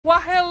Why,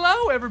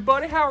 hello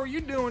everybody, how are you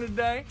doing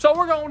today? So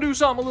we're gonna do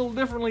something a little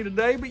differently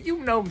today, but you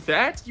know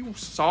that. You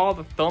saw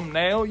the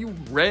thumbnail, you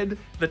read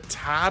the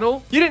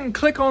title. You didn't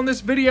click on this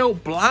video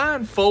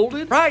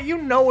blindfolded, right? You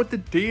know what the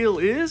deal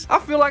is. I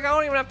feel like I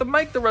don't even have to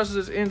make the rest of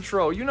this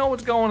intro. You know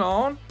what's going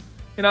on,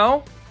 you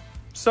know?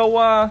 So,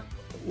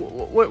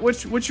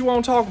 what you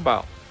wanna talk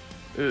about?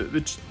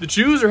 The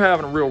Jews are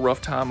having a real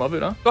rough time of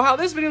it, huh? So how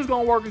this video is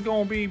going to work is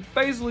going to be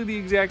basically the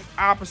exact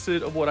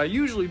opposite of what I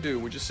usually do,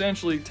 which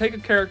essentially take a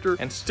character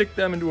and stick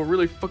them into a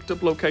really fucked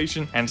up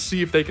location and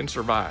see if they can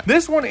survive.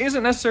 This one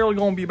isn't necessarily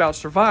going to be about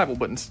survival,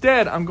 but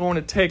instead I'm going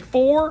to take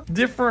 4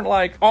 different,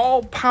 like,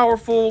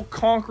 all-powerful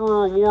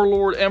conqueror,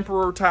 warlord,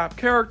 emperor type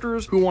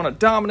characters who want to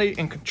dominate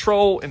and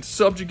control and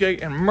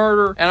subjugate and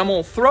murder, and I'm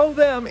going to throw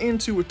them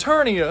into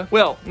Eternia,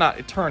 well, not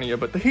Eternia,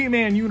 but the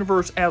He-Man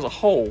universe as a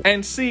whole,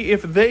 and see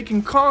if they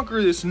can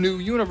conquer this new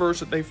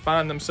universe that they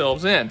find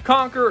themselves in.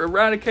 Conquer,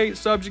 eradicate,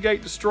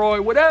 subjugate, destroy,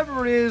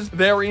 whatever it is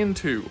they're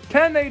into.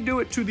 Can they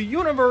do it to the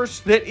universe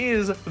that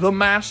is the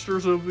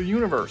masters of the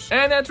universe?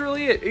 And that's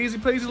really it. Easy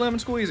peasy lemon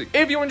squeezy.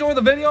 If you enjoy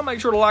the video, make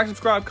sure to like,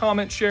 subscribe,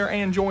 comment, share,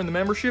 and join the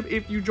membership.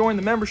 If you join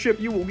the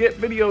membership, you will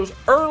get videos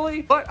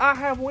early, but I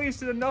have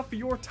wasted enough of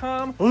your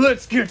time.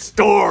 Let's get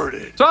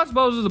started. So I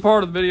suppose this is a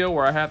part of the video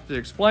where I have to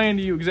explain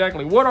to you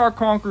exactly what our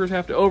conquerors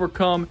have to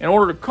overcome in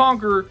order to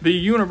conquer the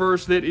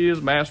universe that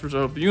is masters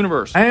of the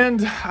universe.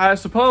 And I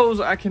suppose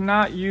I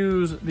cannot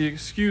use the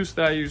excuse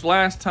that I used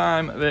last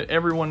time that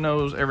everyone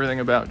knows everything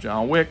about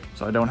John Wick,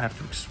 so I don't have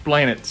to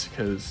explain it,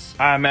 because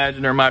I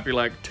imagine there might be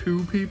like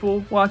 2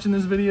 people watching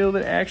this video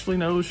that actually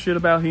knows shit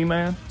about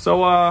He-Man.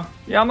 So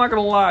yeah, I'm not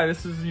gonna lie,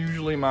 this is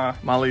usually my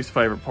least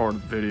favorite part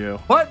of the video.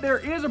 But there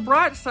is a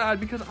bright side,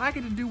 because I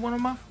get to do one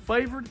of my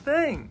favorite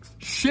things.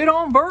 Shit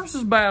on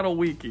versus battle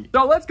wiki.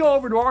 So let's go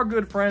over to our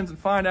good friends and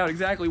find out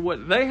exactly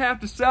what they have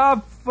to say.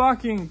 Of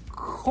fucking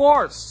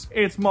course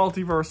it's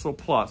Multiversal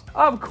Plus.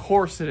 Of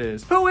course it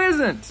is. Who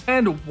isn't?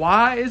 And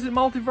why is it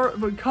multiverse?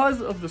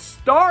 Because of the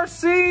Star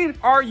Seed?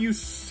 Are you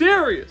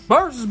serious?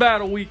 Versus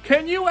battle week,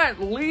 can you at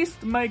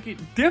least make it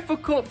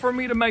difficult for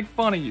me to make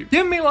fun of you?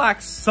 Give me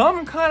like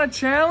some kind of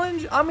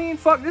challenge? I mean,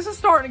 fuck, this is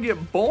starting to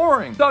get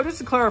boring. So just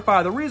to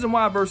clarify, the reason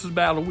why versus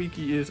battle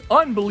wiki is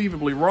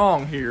unbelievably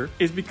wrong here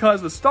is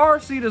because the Star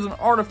Seed is an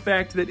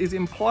artifact that is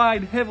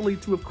implied heavily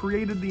to have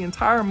created the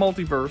entire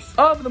multiverse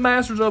of the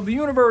Masters of the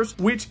Universe,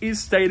 which is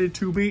stated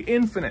to be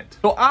infinite.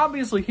 So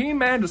obviously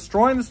He-Man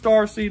destroying the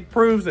Star Seed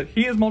proves that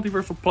he is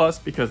Multiversal Plus,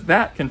 because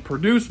that can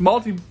produce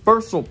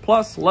Multiversal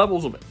Plus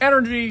levels of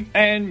energy,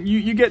 and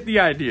you get the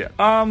idea.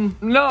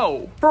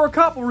 No, for a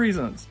couple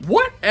reasons.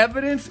 What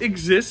evidence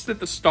exists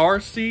that the Star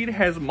Seed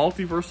has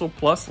Multiversal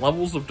Plus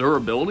levels of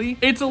durability?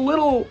 It's a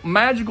little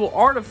magical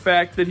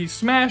artifact that he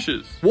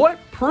smashes. What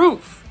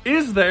proof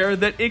is there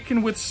that it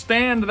can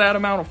withstand that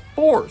amount of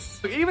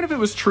force? Even if it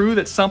was true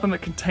that something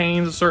that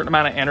contains a certain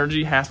amount of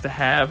energy has to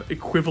have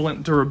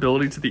equivalent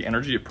durability to the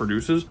energy it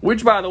produces,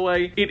 which by the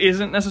way, it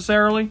isn't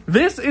necessarily,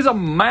 this is a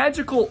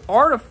magical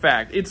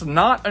artifact. It's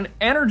not an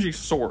energy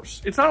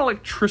source. It's not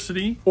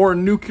electricity or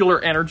nuclear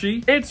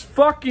energy. It's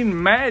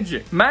fucking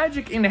magic.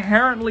 Magic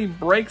inherently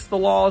breaks the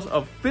laws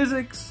of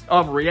physics,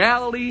 of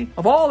reality,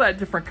 of all that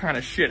different kind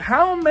of shit.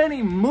 How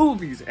many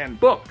movies and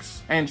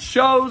books and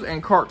shows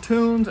and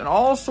cartoons and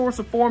all sorts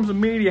of forms of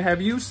media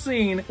have you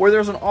seen where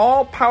there's an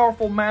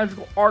all-powerful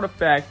magical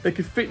artifact that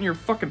could fit in your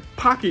fucking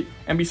pocket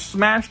and be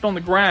smashed on the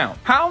ground?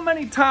 How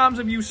many times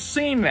have you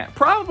seen that?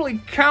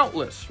 Probably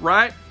countless,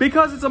 right?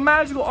 Because it's a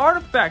magical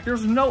artifact.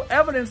 There's no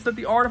evidence that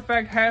the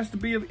artifact has to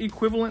be of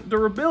equivalent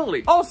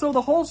durability. Also,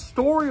 the whole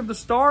story of the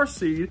Star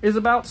Seed is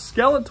about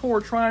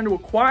Skeletor trying to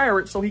acquire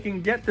it so he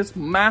can get this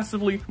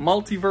massively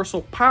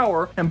multiversal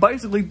power and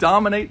basically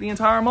dominate the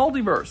entire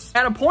multiverse.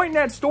 At a point in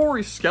that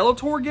story,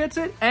 Skeletor gets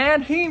it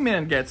and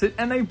He-Man gets it,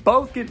 and they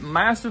both get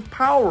massive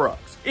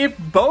power-ups. If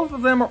both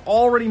of them are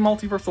already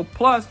Multiversal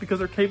Plus because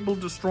they're capable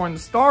of destroying the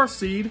Star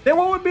Seed, then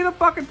what would be the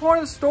fucking point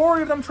of the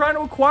story of them trying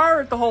to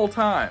acquire it the whole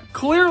time?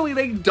 Clearly,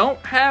 they don't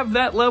have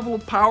that level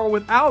of power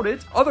without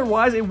it.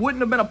 Otherwise, it wouldn't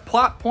have been a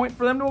plot point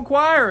for them to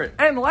acquire it.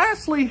 And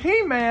lastly,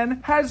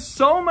 He-Man has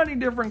so many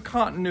different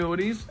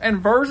continuities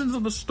and versions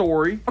of the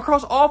story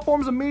across all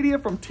forms of media,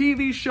 from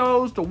TV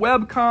shows to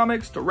web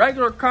comics to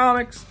regular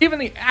comics. Even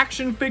the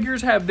action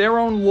figures have their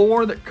own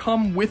lore that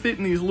come with it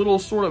in these little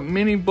sort of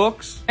mini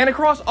books. And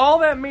across all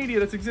that media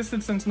that's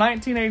existed since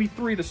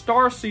 1983, the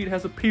Star Seed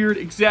has appeared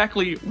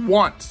exactly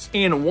once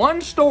in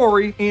one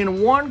story,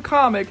 in one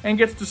comic, and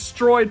gets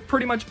destroyed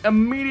pretty much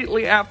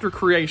immediately after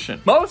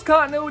creation. Most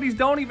continuities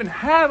don't even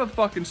have a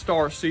fucking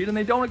Star Seed, and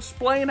they don't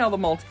explain how the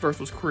multiverse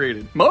was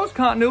created. Most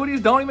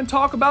continuities don't even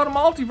talk about a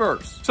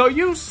multiverse. So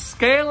you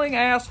scaling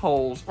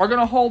assholes are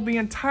gonna hold the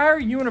entire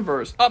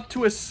universe up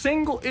to a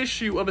single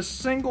issue of a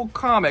single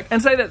comic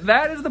and say that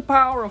that is the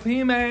power of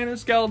He-Man He-Man and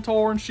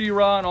Skeletor and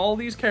She-Ra and all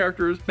these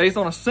characters based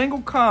on a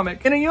single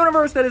comic in a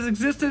universe that has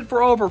existed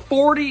for over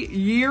 40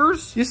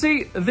 years. You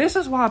see, this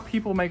is why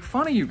people make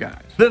fun of you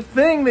guys. The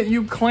thing that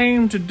you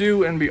claim to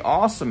do and be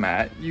awesome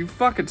at, you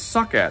fucking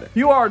suck at it.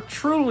 You are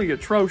truly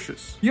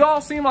atrocious. You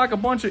all seem like a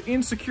bunch of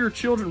insecure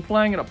children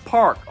playing in a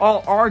park,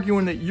 all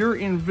arguing that your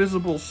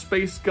invisible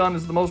space gun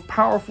is the most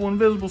powerful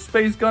invisible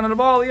space gun out of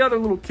all the other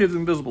little kids'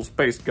 invisible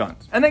space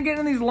guns. And then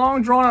getting in these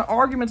long drawn out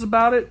arguments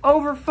about it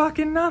over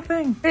fucking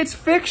nothing. It's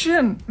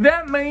fiction.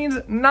 That means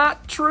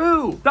not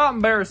true. Stop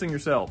embarrassing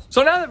yourselves.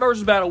 So now that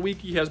Versus Battle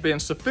Wiki has been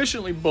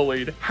sufficiently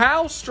bullied,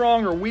 how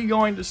strong are we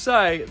going to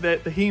say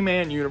that the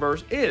He-Man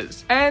universe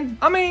is? And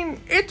I mean,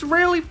 it's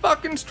really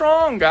fucking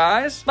strong,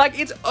 guys. Like,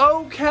 it's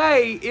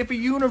okay if a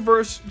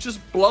universe just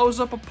blows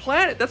up a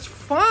planet. That's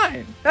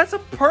fine. That's a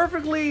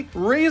perfectly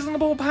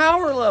reasonable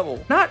power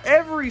level. Not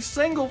every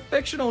single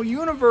fictional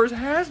universe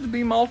has to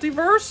be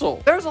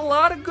multiversal. There's a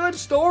lot of good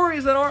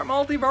stories that aren't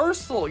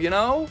multiversal, you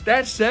know?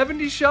 That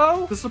 70s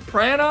show, The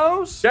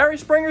Sopranos, Jerry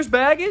Springer's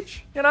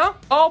Baggage, you know?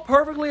 All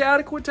perfectly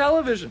adequate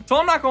television. So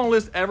I'm not gonna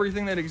list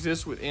everything that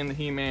exists within the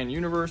He-Man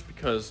universe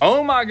because,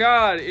 oh my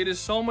God, it is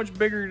so much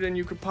bigger than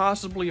you could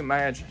possibly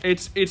imagine.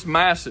 It's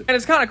massive. And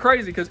it's kind of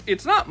crazy because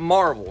it's not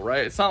Marvel,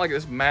 right? It's not like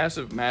this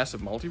massive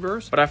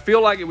multiverse, but I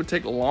feel like it would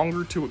take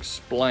longer to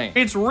explain.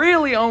 It's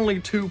really only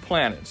 2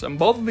 planets, and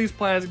both of these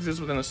planets exist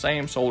within the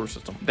same solar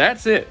system.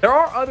 That's it. There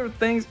are other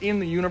things in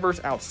the universe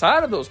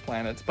outside of those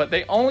planets, but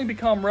they only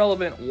become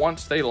relevant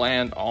once they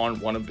land on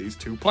one of these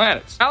 2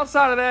 planets.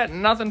 Outside of that,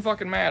 nothing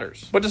fucking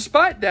matters. But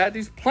despite that,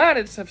 these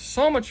planets have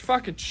so much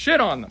fucking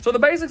shit on them. So the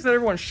basics that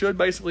everyone should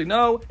basically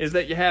know is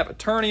that you have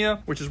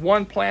Eternia, which is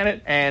one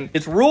planet, and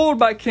it's ruled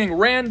by King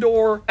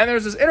Randor, and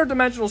there's this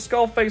interdimensional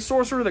skull-faced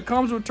sorcerer that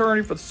comes to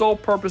Eternia for the sole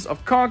purpose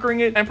of conquering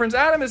it, and Prince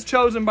Adam is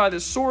chosen by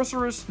this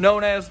sorceress,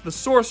 known as the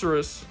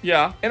Sorceress,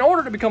 in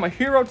order to become a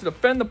hero to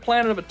defend the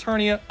planet of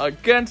Eternia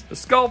against the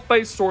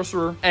skull-faced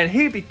sorcerer, and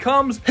he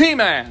becomes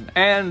He-Man.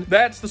 And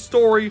that's the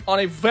story on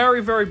a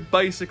very, very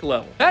basic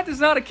level. That does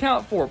not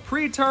account for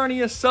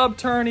Preternia,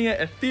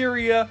 Subternia,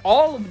 Etheria,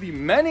 all of the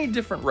many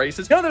different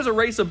races. You know, there's a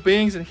race of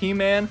beings in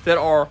He-Man that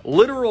are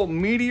literal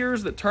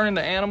meteors that turn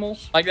into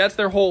animals. Like, that's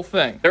their whole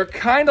thing. They're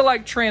kind of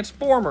like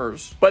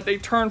Transformers, but they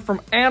turn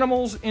from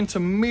animals into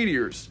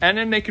meteors, and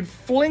then they can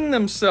fling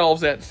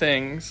themselves at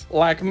things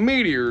like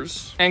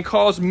meteors and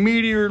cause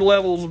meteor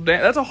levels of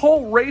damage. That's a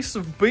whole race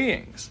of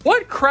beings.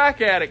 What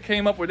crack addict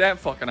came up with that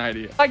fucking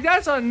idea? Like,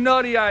 that's a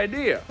nutty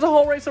idea. There's a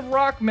whole race of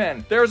rock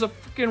men. There's a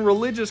fucking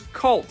religious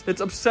cult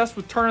that's obsessed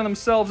with turning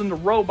themselves into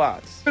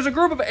robots. There's a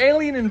group of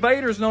alien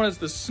invaders known as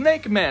the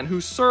Snake Men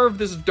who serve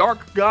this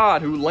dark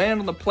god who land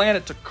on the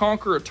planet to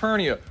conquer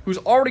Eternia, who's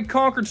already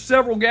conquered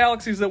several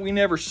galaxies that we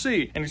never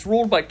see, and he's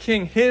ruled by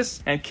King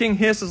Hiss, and King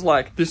Hiss is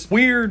like this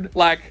weird,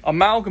 like,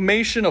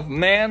 amalgamation of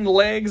man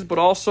legs, but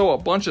also a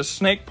bunch of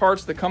snake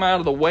parts that come out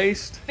of the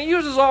waist. He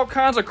uses all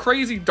kinds of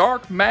crazy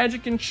dark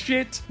magic and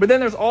shit, but then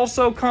there's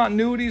also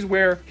continuities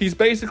where he's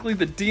basically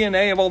the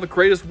DNA of all the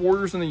greatest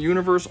warriors in the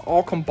universe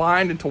all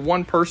combined into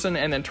one person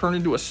and then turned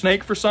into a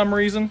snake for some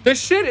reason.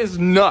 This shit is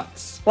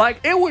nuts.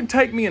 Like, it would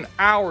take me an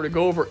hour to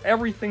go over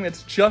everything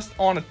that's just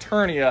on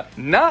Eternia,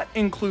 not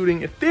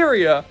including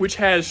Etheria, which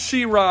has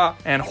She-Ra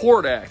and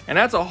Hordak, and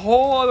that's a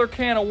whole other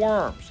can of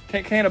worms.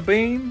 Can of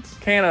beans?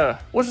 Can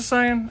of, what's it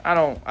saying? I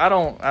don't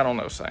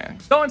know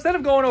sayings. So instead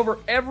of going over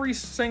every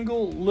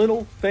single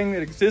little thing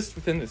that exists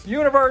within this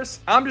universe,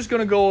 I'm just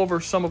gonna go over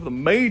some of the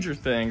major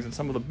things and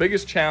some of the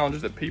biggest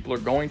challenges that people are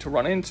going to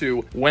run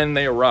into when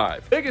they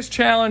arrive. Biggest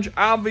challenge,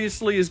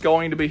 obviously, is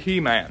going to be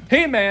He-Man.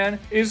 He-Man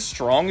is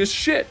strong as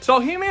shit. So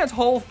He-Man's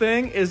whole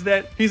thing is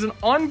that he's an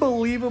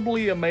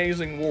unbelievably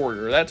amazing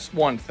warrior. That's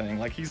one thing.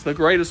 Like, he's the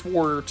greatest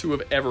warrior to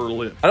have ever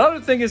lived.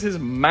 Another thing is his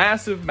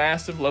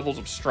massive levels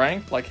of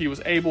strength. Like, he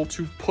was able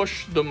to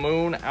push the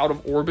moon out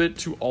of orbit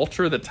to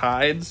alter the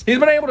tides. He's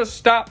been able to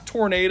stop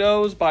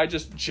tornadoes by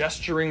just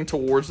gesturing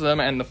towards them,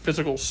 and the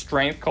physical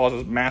strength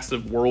causes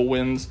massive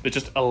whirlwinds that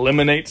just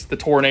eliminates the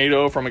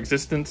tornado from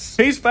existence.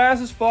 He's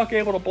fast as fuck,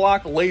 able to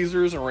block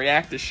lasers and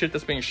react to shit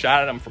that's being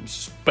shot at him from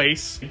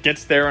space. He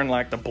gets there in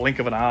like the blink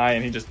of an eye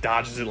and he just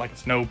dodges it like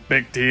it's no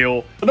big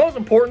deal. The most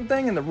important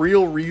thing and the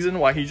real reason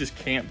why he just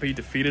can't be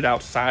defeated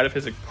outside of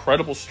his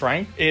incredible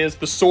strength is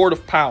the Sword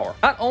of Power.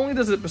 Not only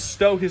does it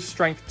bestow his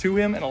strength to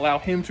him and allow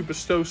him to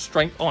bestow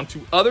strength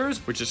onto others,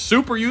 which is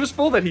super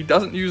useful that he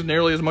doesn't use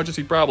nearly as much as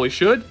he probably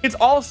should, it's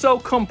also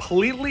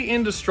completely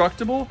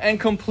indestructible and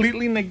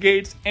completely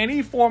negates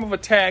any form of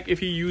attack if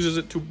he uses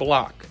it to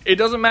block. It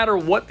doesn't matter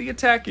what the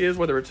attack is,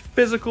 whether it's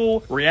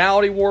physical,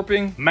 reality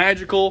warping,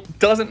 magical,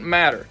 doesn't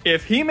matter.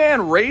 If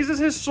He-Man raises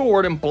his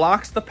sword and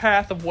blocks the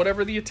path of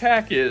whatever the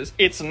attack is,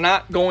 it's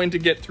not going to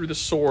get through the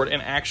sword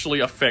and actually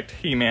affect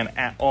He-Man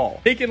at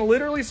all. He can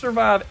literally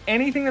survive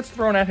anything that's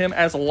thrown at him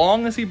as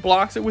long as he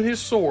blocks it with his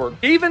sword,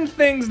 even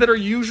things that are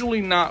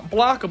usually not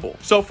blockable.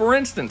 So for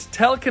instance,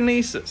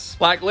 telekinesis.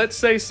 Like, let's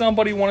say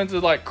somebody wanted to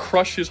like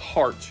crush his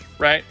heart,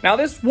 right? Now,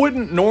 this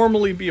wouldn't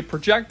normally be a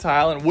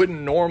projectile and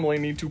wouldn't normally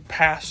need to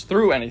pass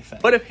through anything.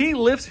 But if he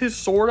lifts his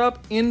sword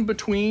up in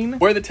between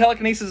where the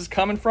telekinesis is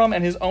coming from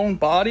and his own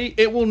body,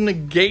 it will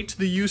negate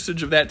the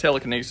usage of that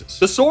telekinesis.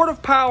 The Sword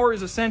of Power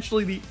is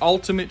essentially the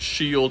ultimate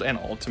shield and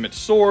ultimate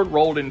sword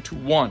rolled into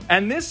one.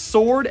 And this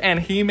sword and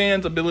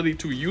He-Man's ability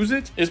to use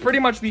it is pretty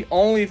much the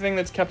only thing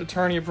that's kept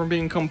Eternia from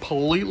being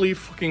completely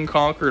fucking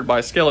conquered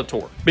by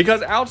Skeletor.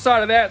 Because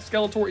outside of that,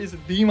 Skeletor is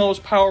the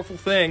most powerful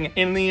thing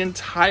in the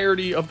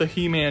entirety of the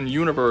He-Man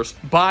universe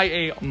by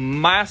a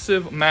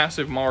massive,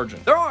 massive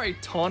margin. There are a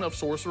ton of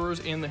sorcerers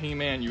in the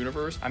He-Man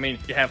universe. I mean,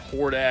 you have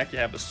Hordak, you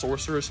have the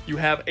Sorceress, you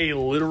have a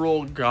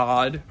literal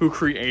god who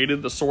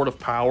created the Sword of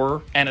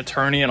Power and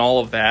Eternia and all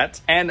of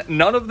that. And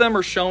none of them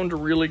are shown to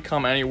really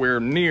come anywhere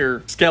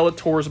near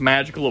Skeletor's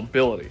magical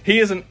ability. He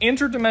is an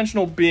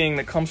interdimensional being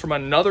that comes from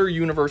another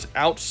universe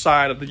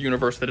outside of the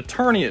universe that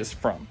Eternia is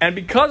from. And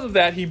because of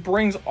that, he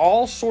brings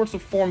all sorts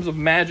of forms of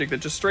magic that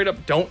just straight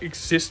up don't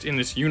exist in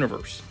this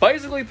universe.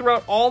 Basically,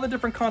 throughout all the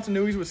different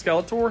continuities with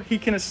Skeletor, he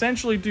can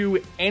essentially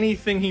do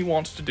anything he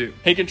wants to do.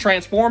 He can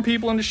transform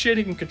people into shit,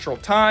 he can control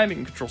time, he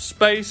can control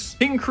space,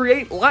 he can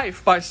create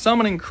life by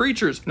summoning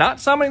creatures, not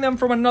summoning them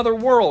from another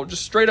world,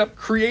 just straight up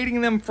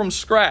creating them from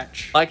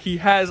scratch. Like he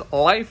has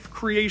life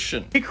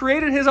creation. He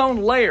created his own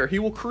lair. He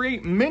will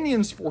create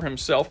minions for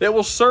himself that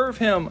will serve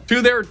him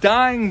to their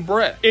dying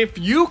breath. If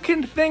you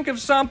can think of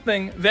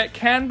something that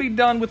can be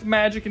done with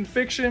magic in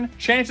fiction,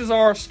 chances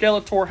are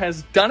Skeletor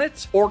has done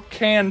it or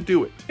can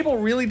do it. People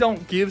really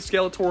don't give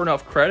Skeletor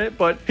enough credit,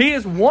 but he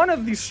is one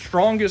of the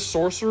strongest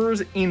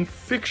sorcerers in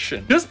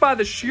fiction, just by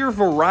the sheer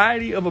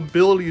variety of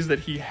abilities that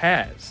he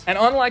has. And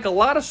unlike a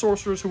lot of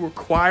sorcerers who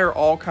require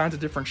all kinds of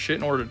different shit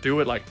in order to do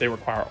it, like they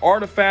require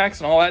artifacts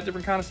and all that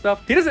different kind of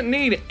stuff, he doesn't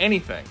need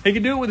anything. He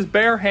can do it with his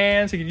bare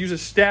hands, he can use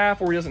his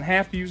staff, or he doesn't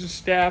have to use his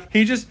staff.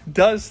 He just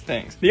does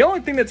things. The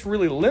only thing that's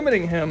really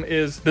limiting him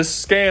is the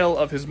scale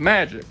of his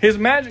magic. His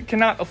magic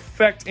cannot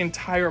affect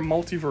entire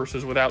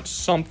multiverses without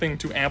something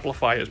to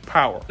amplify his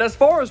power. But as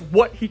far as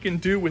what he can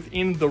do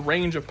within the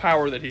range of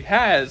power that he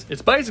has,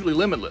 it's basically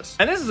limitless.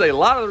 And this is a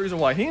lot of the reason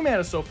why He-Man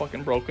is so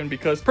fucking broken,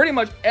 because pretty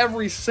much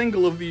every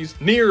single of these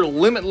near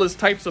limitless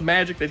types of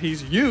magic that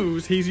he's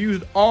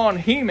used on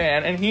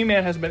He-Man, and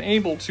He-Man has been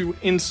able to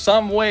in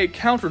some way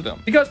counter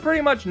them. Because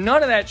pretty much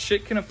none of that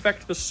shit can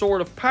affect the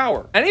Sword of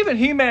Power. And even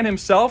He-Man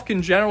himself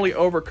can generally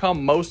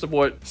overcome most of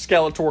what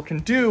Skeletor can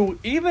do,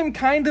 even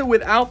kinda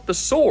without the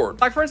sword.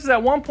 Like for instance,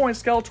 at one point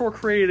Skeletor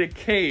created a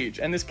cage,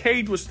 and this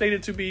cage was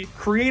stated to be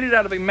created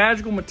out of a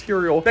magical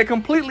material that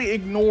completely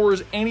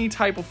ignores any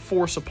type of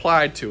force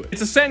applied to it.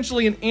 It's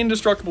essentially an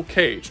indestructible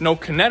cage. No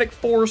kinetic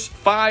force,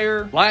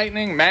 fire,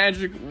 lightning,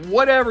 magic,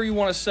 whatever you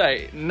want to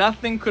say.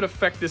 Nothing could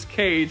affect this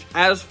cage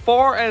as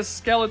far as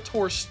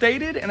Skeletor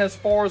stated, and as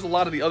far as a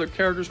lot of the other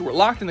characters who were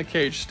locked in the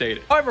cage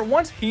stated. However,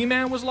 once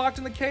He-Man was locked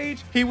in the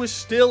cage, he was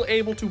still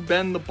able to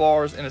bend the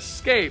bars and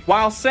escape,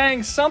 while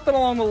saying something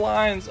along the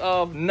lines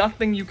of,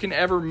 "Nothing you can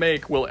ever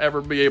make will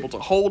ever be able to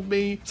hold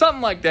me,"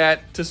 something like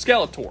that, to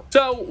Skeletor.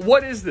 So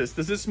what is this?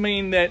 Does this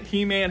mean that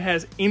He-Man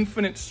has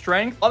infinite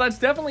strength? Well, that's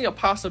definitely a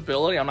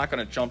possibility. I'm not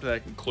going to jump to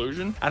that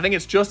conclusion. I think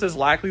it's just as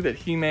likely that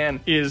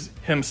He-Man is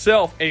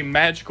himself a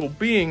magical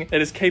being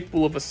that is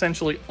capable of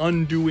essentially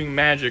undoing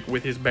magic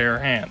with his bare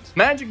hands.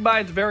 Magic by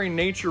its very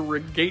nature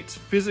negates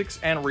physics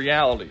and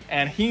reality,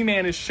 and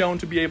He-Man is shown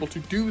to be able to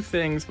do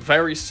things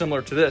very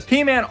similar to this.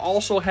 He-Man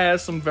also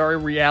has some very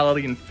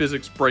reality and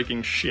physics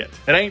breaking shit.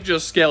 It ain't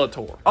just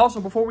Skeletor. Also,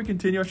 before we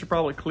continue, I should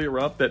probably clear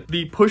up that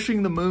the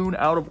pushing the moon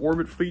out of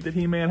orbit feat that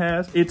He-Man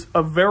has, it's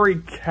a very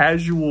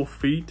casual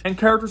feat, and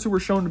characters who are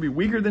shown to be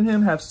weaker than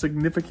him have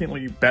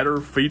significantly better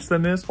feats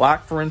than this.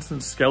 Like for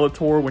instance,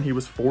 Skeletor, when he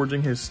was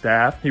forging his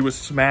staff, he was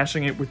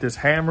smashing it with his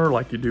hammer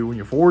like you do when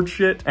you forge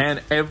shit,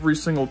 and every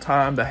single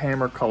time the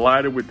hammer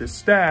collided with his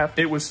staff,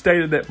 it was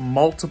stated that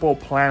multiple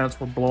planets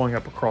were blowing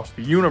up across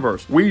the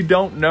universe. We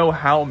don't know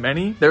how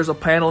many. There's a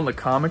panel in the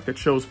comic that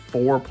shows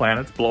 4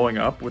 planets blowing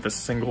up with a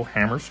single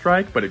hammer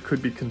strike, but it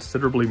could be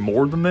considerably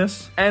more than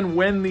this. And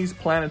when these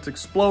planets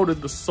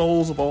exploded, the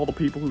souls of all the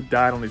people who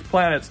died on these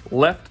planets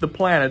left the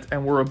planet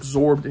and were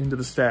absorbed into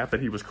the staff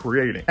that he was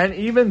creating. And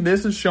even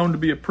this is shown to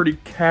be a pretty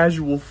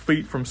casual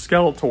feat from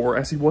Skeletor,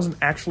 as he wasn't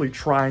actually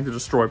trying to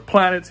destroy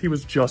planets, he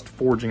was just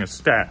forging a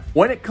staff.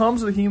 When it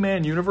comes to the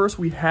He-Man universe,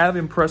 we have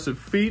impressive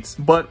feats,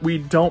 but we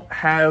don't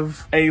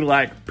have a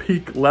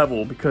peak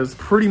level, because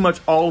pretty much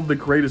all of the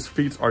greatest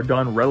feats are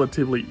done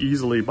relatively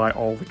easily by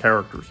all the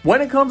characters.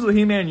 When it comes to the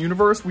He-Man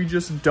universe, we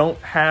just don't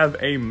have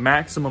a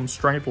maximum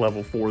strength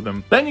level for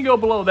them. Then you go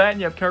below that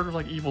and you have characters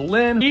like Evil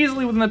Lyn,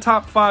 easily within the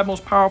top 5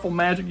 most powerful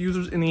magic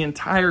users in the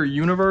entire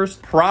universe,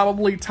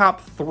 probably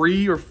top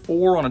 3 or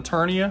 4 on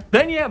Eternia.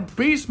 Then you have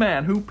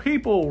Beastman, who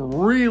people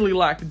really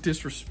like to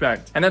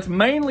disrespect, and that's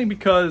mainly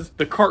because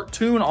the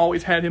cartoon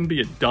always had him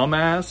be a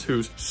dumbass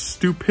whose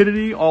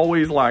stupidity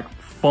always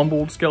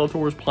fumbled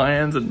Skeletor's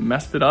plans and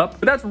messed it up.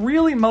 But that's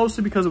really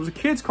mostly because it was a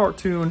kid's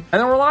cartoon, and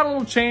there were a lot of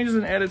little changes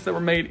and edits that were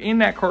made in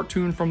that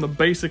cartoon from the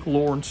basic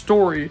lore and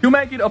story to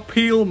make it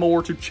appeal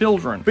more to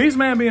children.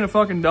 Beastman being a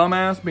fucking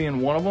dumbass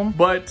being one of them,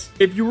 but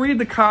if you read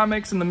the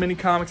comics and the mini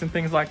comics and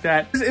things like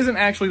that, this isn't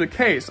actually the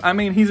case. I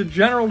mean, he's a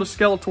general to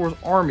Skeletor's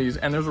armies,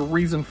 and there's a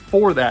reason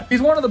for that.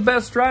 He's one of the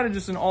best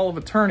strategists in all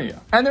of Eternia,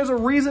 and there's a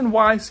reason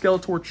why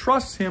Skeletor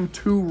trusts him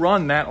to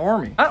run that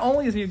army. Not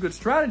only is he a good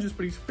strategist,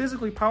 but he's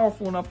physically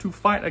powerful enough to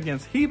fight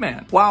against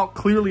He-Man. While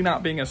clearly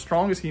not being as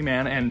strong as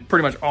He-Man and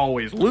pretty much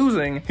always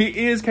losing,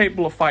 he is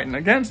capable of fighting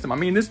against him. I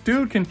mean, this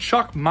dude can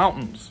chuck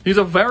mountains. He's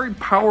a very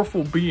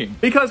powerful being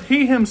because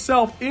he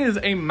himself is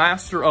a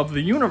master of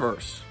the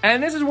universe.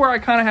 And this is where I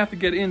kind of have to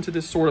get into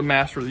this sort of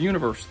master of the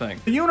universe thing.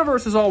 The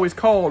universe is always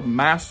called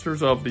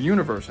Masters of the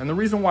Universe, and the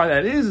reason why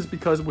that is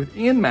because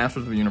within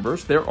Masters of the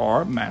Universe, there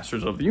are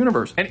Masters of the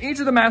Universe. And each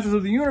of the Masters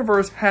of the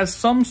Universe has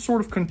some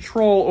sort of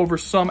control over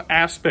some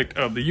aspect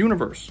of the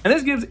universe. And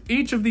this gives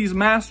each of these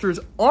masters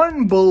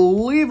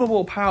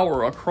unbelievable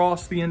power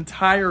across the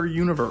entire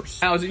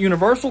universe. Now, is it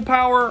universal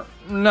power?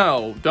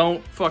 No,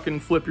 don't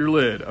fucking flip your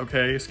lid,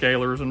 okay?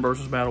 Scalers and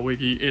Versus Battle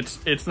Wiki,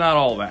 it's not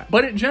all that.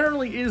 But it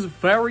generally is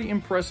very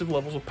impressive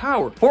levels of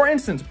power. For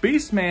instance,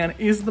 Beastman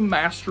is the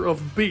master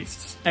of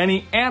beasts.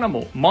 Any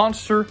animal,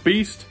 monster,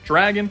 beast,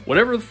 dragon,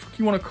 whatever the fuck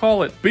you want to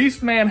call it,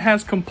 Beastman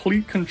has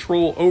complete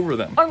control over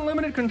them.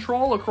 Unlimited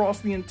control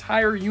across the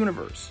entire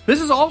universe.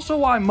 This is also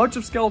why much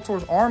of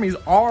Skeletor's armies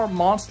are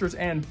monsters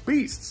and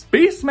beasts.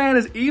 Beastman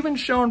is even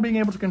shown being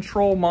able to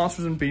control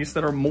monsters and beasts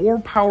that are more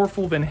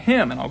powerful than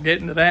him, and I'll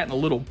get into that in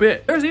a little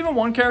bit. There's even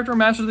one character in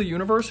Masters of the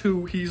Universe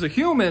who he's a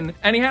human,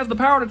 and he has the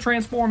power to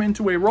transform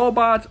into a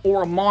robot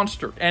or a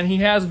monster, and he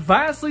has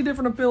vastly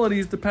different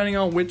abilities depending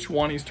on which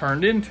one he's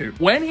turned into.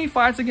 When he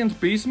fights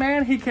against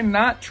Beastman, he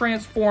cannot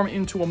transform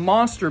into a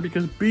monster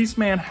because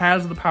Beastman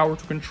has the power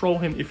to control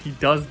him if he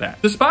does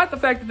that. Despite the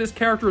fact that this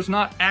character is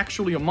not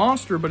actually a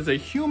monster, but is a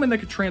human that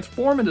could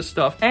transform into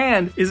stuff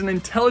and is an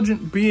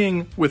intelligent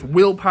being with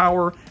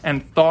willpower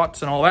and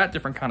thoughts and all that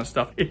different kind of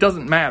stuff, it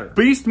doesn't matter.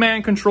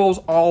 Beastman controls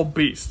all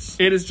beasts.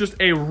 It is just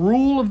a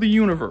rule of the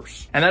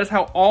universe, and that is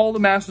how all the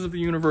Masters of the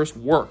Universe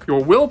work.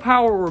 Your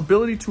willpower or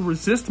ability to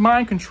resist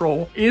mind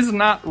control is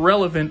not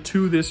relevant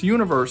to this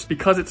universe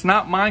because it's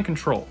not mind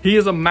control. He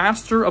is a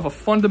master of a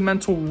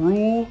fundamental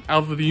rule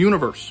of the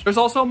universe. There's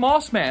also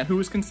Mossman, who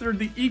is considered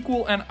the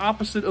equal and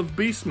opposite of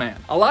Beastman.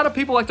 A lot of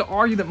people like to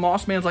argue that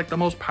Mossman's like the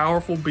most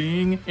powerful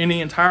being in the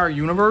entire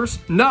universe.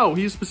 No,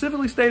 he is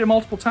specifically stated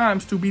multiple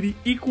times to be the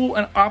equal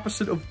and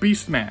opposite of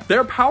Beastman.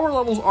 Their power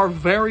levels are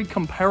very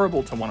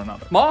comparable to one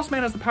another.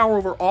 Mossman has the power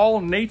over all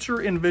nature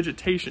and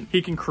vegetation.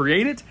 He can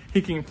create it,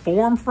 he can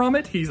form from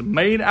it, he's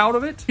made out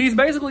of it. He's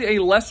basically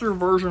a lesser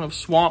version of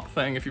Swamp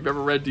Thing if you've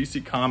ever read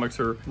DC Comics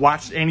or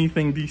watched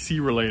anything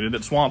DC related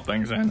that Swamp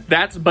Thing's in.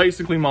 That's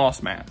basically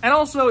Mossman. And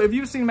also, if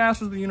you've seen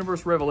Masters of the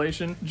Universe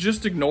Revelation,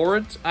 just ignore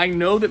it. I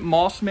know that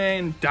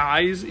Mossman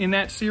dies in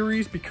that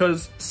series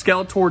because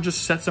Skeletor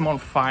just sets him on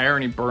fire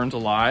and he burns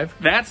alive.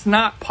 That's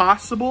not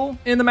possible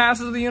in the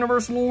Masters of the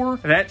Universe lore.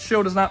 That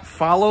show does not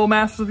follow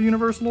Masters of the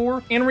Universe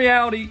lore. In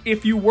reality,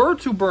 if you were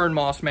to burn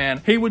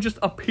Mossman, he would just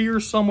appear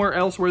somewhere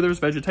else where there's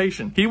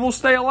vegetation. He will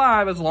stay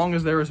alive as long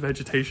as there is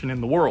vegetation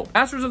in the world.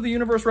 Masters of the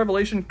Universe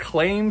Revelation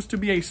claims to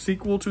be a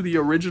sequel to the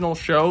original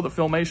show, the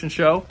Filmation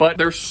show, but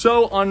they're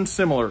so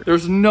unsimilar.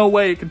 There's no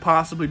way it could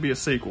possibly be a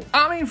sequel.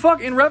 I mean,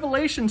 fuck, in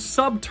Revelation,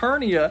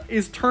 Subternia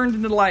is turned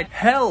into like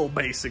hell,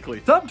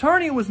 basically.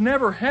 Subternia was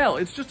never hell.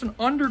 It's just an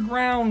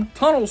underground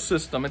tunnel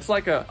system. It's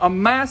like a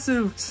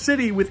massive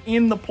city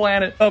within the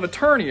planet of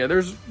Eternia.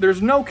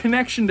 There's no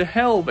connection to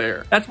hell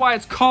there. That's why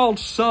it's called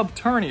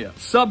Subternia.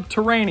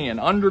 Subterranean,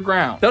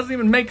 underground. Doesn't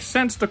even make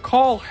sense to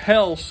call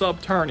hell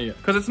Subternia,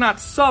 because it's not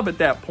sub at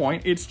that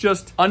point, it's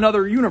just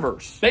another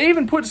universe. They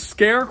even put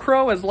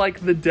Scarecrow as like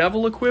the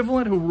devil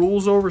equivalent who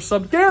rules over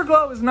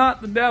Scarecrow is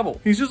not the devil.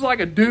 He's just like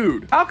a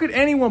dude. How could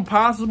anyone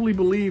possibly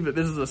believe that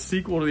this is a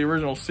sequel to the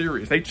original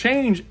series? They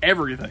change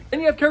everything. Then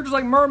you have characters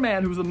like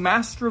Merman, who's the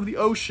master of the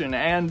ocean,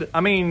 and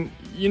I mean,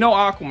 you know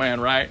Aquaman,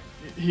 right?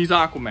 He's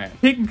Aquaman.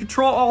 He can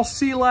control all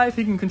sea life,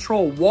 he can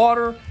control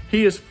water.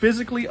 He is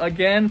physically,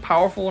 again,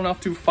 powerful enough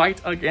to fight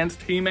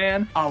against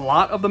He-Man. A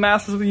lot of the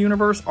Masters of the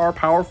Universe are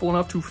powerful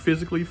enough to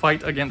physically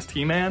fight against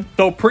He-Man.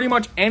 So pretty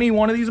much any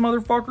one of these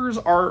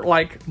motherfuckers are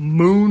like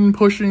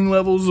moon-pushing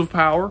levels of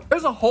power.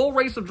 There's a whole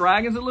race of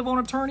dragons that live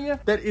on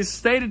Eternia that is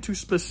stated to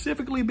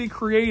specifically be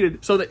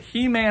created so that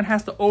He-Man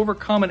has to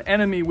overcome an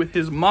enemy with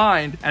his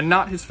mind and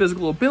not his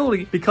physical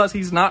ability because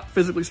he's not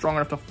physically strong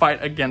enough to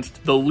fight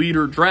against the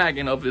leader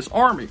dragon of this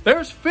army.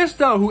 There's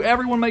Fisto, who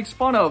everyone makes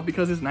fun of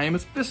because his name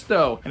is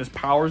Fisto. And his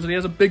power is that he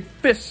has a big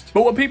fist.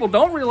 But what people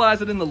don't realize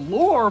that in the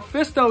lore,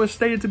 Fisto is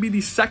stated to be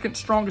the second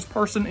strongest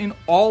person in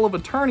all of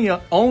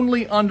Eternia,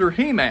 only under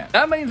He-Man.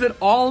 That means that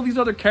all of these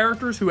other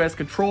characters who has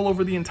control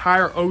over the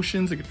entire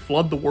oceans, it could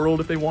flood the world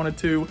if they wanted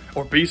to,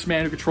 or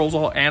Beastman who controls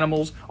all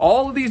animals,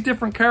 all of these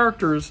different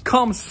characters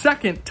come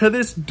second to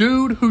this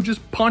dude who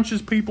just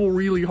punches people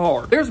really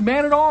hard. There's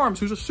Man-at-Arms,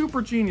 who's a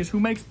super genius who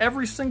makes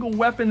every single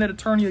weapon that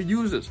Eternia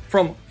uses,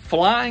 from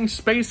flying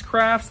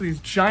spacecrafts, these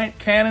giant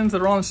cannons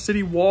that are on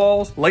city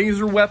walls,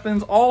 laser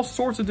weapons, all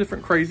sorts of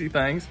different crazy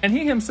things. And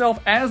he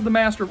himself, as the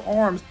Master of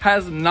Arms,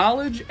 has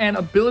knowledge and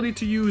ability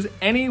to use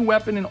any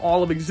weapon in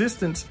all of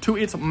existence to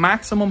its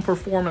maximum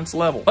performance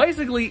level.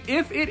 Basically,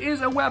 if it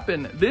is a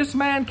weapon, this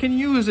man can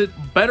use it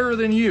better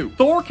than you.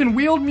 Thor can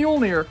wield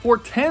Mjolnir for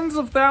tens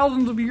of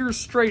thousands of years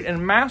straight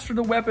and master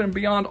the weapon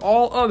beyond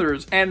all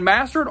others. And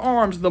Master at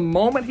Arms, the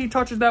moment he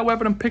touches that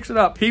weapon and picks it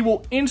up, he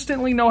will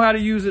instantly know how to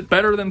use it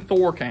better than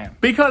Thor can.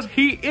 Because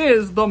he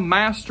is the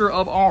Master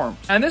of Arms.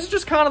 And this is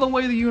just kind of the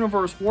way the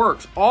universe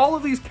works. All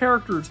of these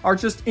characters are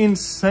just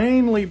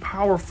insanely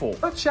powerful.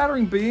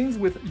 Earth-shattering beings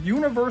with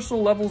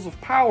universal levels of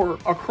power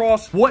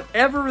across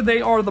whatever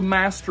they are the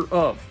master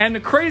of. And the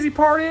crazy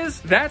part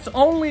is, that's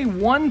only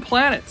one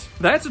planet.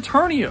 That's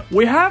Eternia.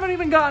 We haven't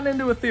even gotten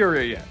into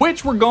Etheria yet,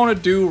 which we're gonna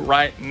do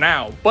right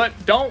now.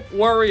 But don't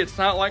worry, it's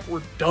not like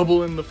we're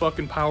doubling the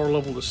fucking power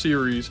level of the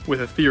series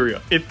with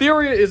Etheria.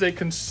 Etheria is a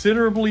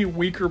considerably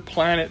weaker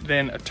planet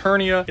than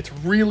Eternia. It's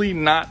really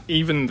not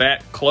even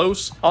that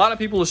close. A lot of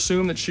people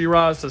assume that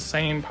She-Ra is the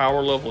same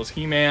power level as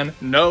He-Man.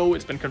 No,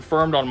 it's been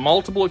confirmed on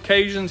multiple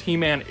occasions.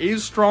 He-Man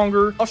is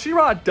stronger. While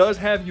She-Ra does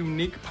have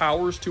unique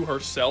powers to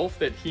herself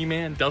that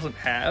He-Man doesn't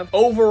have,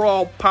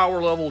 overall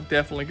power level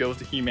definitely goes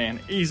to He-Man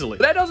easily.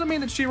 But that doesn't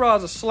mean that She-Ra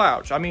is a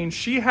slouch. I mean,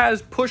 she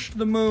has pushed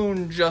the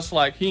moon just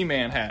like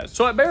He-Man has.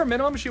 So at bare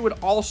minimum, she would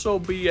also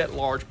be at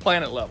large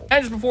planet level.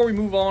 And just before we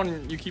move on,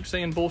 and you keep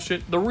saying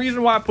bullshit, the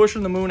reason why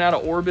pushing the moon out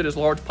of orbit is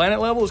large planet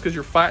level is because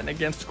you're fighting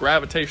against the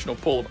gravitational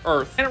pull of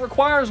Earth. And it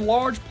requires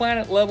large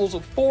planet levels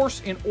of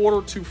force in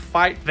order to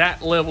fight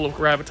that level of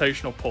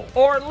gravitational pull.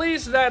 Or at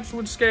least that's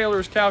what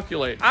scalers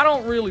calculate. I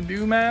don't really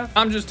do math.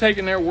 I'm just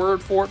taking their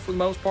word for it for the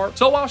most part.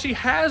 So while she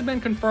has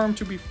been confirmed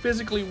to be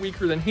physically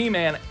weaker than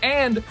He-Man,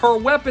 and her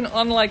weapon,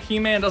 unlike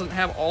He-Man, doesn't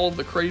have all of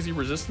the crazy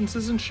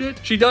resistances and shit,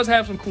 she does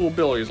have some cool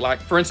abilities. Like,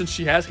 for instance,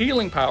 she has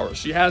healing powers.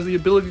 She has the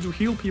ability to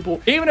heal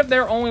people. Even if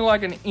they're only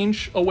like an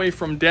inch away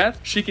from death,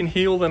 she can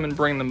heal them and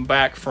bring them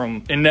back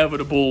from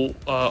inevitable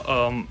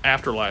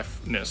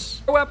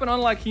afterlife-ness. Her weapon,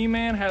 unlike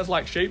He-Man, has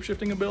like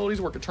shape-shifting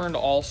abilities where it can turn to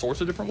all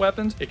sorts of different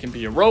weapons. It can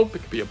be a rope, it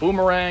could be a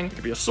boomerang, it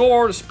could be a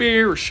sword, a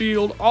spear, a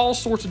shield, all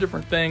sorts of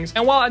different things.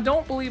 And while I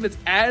don't believe it's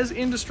as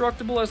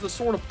indestructible as the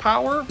Sword of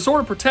Power, the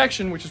Sword of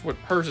Protection, which is what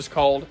hers is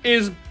called,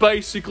 is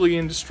basically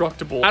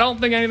indestructible. I don't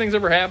think anything's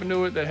ever happened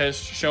to it that has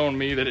shown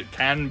me that it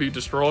can be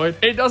destroyed.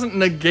 It doesn't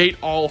negate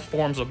all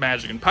forms of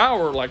magic and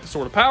power like the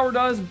Sword of Power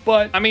does,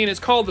 but I mean, it's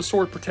called the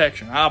Sword of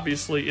Protection.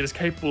 Obviously, it is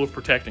capable of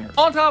protecting her.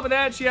 On top of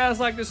that, she has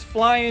like this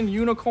flying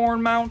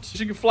unicorn mount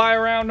she can fly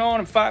around on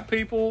and fight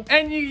people.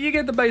 And you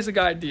get the basic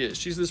idea.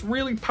 She's this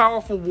really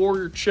powerful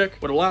warrior chick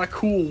with a lot of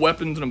cool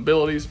weapons and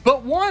abilities.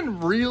 But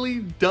one really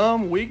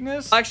dumb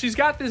weakness, like she's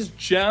got this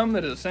gem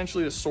that is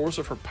essentially the source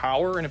of her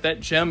power. And if that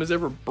gem is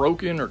ever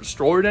broken or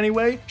destroyed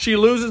anyway, she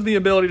loses the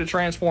ability to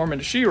transform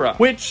into She-Ra.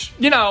 Which,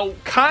 you know,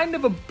 kind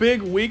of a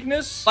big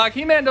weakness. Like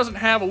He-Man doesn't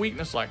have a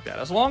weakness like that.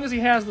 As long as he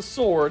has the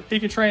sword, he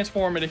can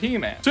transform into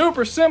He-Man.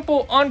 Super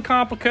simple,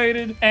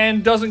 uncomplicated,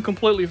 and doesn't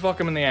completely fuck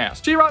him in the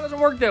ass. She-Ra doesn't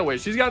work that way.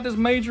 She's got this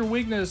major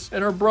weakness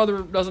that her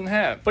brother doesn't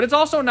have. But it's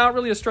also not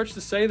really a stretch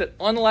to say that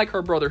unlike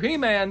her brother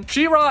He-Man,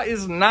 She-Ra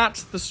is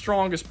not the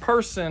strongest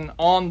person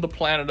on the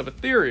planet of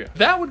Etheria.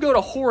 That would go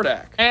to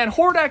Hordak. And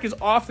Hordak is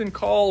often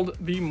called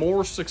the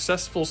more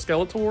successful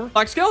Skeletor.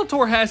 Like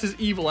Skeletor has his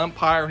evil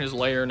empire and his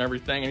lair and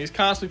everything, and he's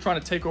constantly trying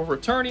to take over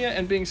Eternia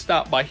and being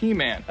stopped by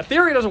He-Man.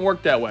 Etheria doesn't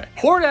work that way.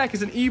 Hordak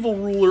is an evil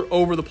ruler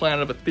over the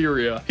planet of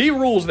Etheria. He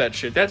rules that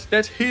shit.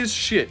 That's his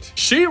shit.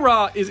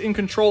 She-Ra is in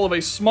control of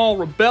a small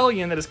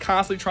rebellion that is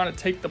constantly trying to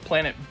take the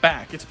planet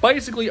back. It's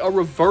basically a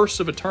reverse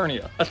of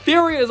Eternia.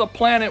 Etheria is a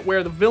planet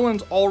where the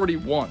villains already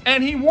won.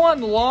 And he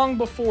won long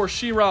before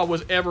She-Ra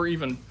was ever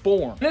even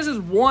born. And this is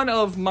one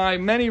of my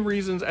many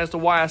reasons as to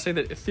why I say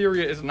that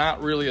Etheria is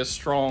not really as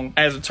strong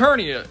as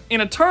Eternia.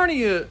 In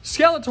Eternia,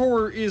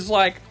 Skeletor is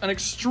like an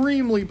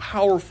extremely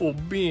powerful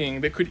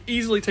being that could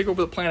easily take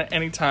over the planet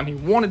anytime he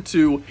wanted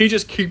to. He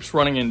just keeps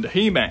running into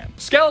He-Man.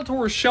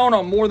 Skeletor is shown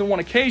on more than one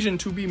occasion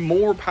to be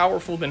more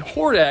powerful than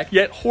Hordak,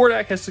 yet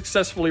Hordak has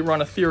successfully run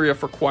Etheria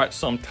for quite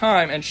some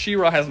time, and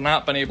She-Ra has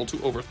not been able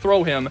to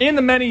overthrow him in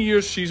the many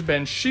years she's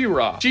been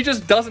She-Ra. She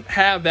just doesn't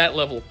have that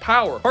level of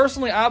power.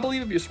 Personally, I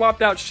believe if you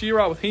swapped out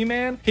She-Ra with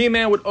He-Man,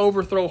 He-Man would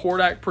overthrow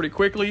Hordak pretty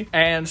quickly,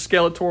 and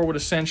Skeletor would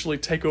essentially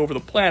take over the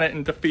planet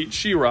and defeat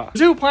She-Ra. The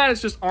two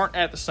planets just aren't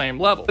at the same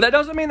level. But that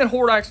doesn't mean that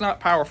Hordak's not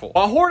powerful.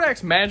 While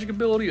Hordak's magic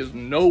ability is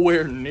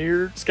nowhere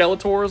near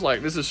Skeletor's,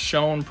 like this is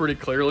shown pretty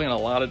clearly in a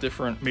lot of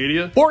different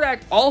media,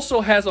 Hordak also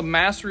also has a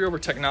mastery over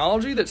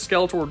technology that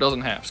Skeletor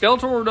doesn't have.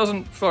 Skeletor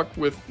doesn't fuck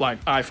with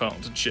like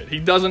iPhones and shit. He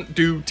doesn't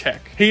do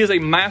tech. He is a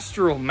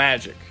master of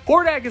magic.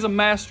 Hordak is a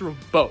master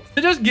of both.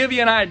 To just give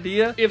you an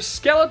idea, if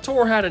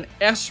Skeletor had an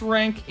S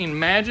rank in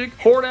magic,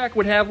 Hordak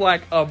would have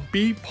like a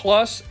B+,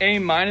 A-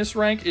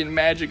 rank in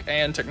magic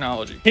and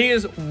technology. He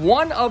is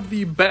one of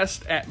the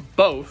best at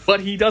both,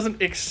 but he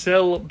doesn't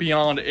excel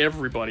beyond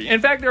everybody. In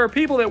fact, there are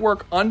people that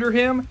work under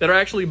him that are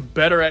actually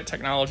better at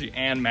technology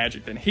and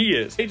magic than he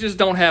is. They just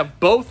don't have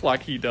both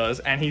like he does,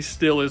 and he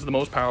still is the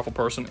most powerful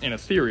person in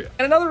Etheria.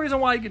 And another reason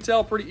why you could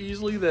tell pretty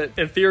easily that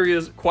Etheria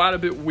is quite a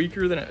bit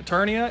weaker than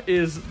Eternia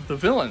is the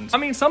villains. I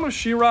mean, some of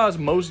She-Ra's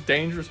most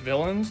dangerous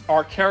villains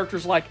are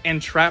characters like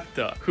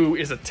Entrapta, who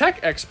is a tech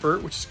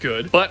expert, which is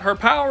good, but her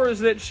power is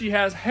that she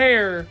has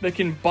hair that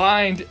can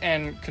bind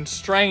and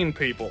constrain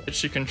people that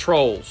she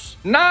controls.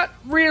 Not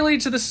really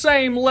to the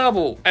same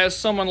level as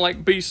someone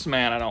like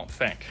Beastman, I don't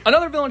think.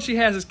 Another villain she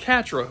has is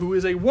Catra, who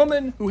is a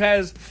woman who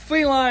has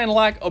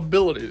feline-like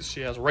abilities.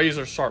 She has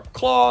razor-sharp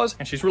claws,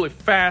 and she's really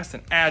fast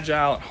and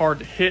agile and hard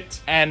to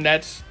hit, and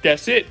that's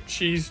it.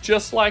 She's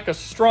just like a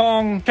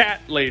strong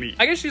cat lady.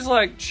 I guess she's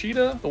like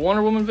Cheetah, the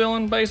Wonder Woman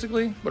villain,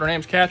 basically, but her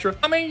name's Catra.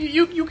 I mean,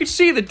 you can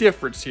see the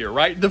difference here,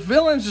 right? The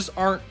villains just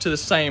aren't to the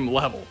same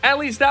level. At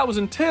least that was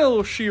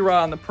until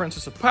She-Ra and the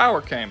Princess of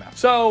Power came out.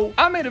 So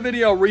I made a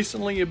video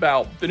recently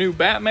about the new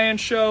Batman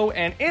show,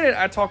 and in it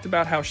I talked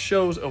about how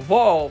shows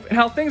evolve and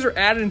how things are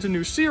added into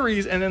new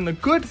series, and then the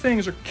good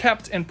things are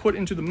kept and put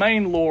into the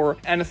main lore,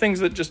 and the things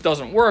that just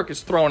doesn't work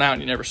is thrown out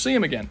and you never see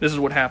them again. This is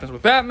what happens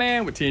with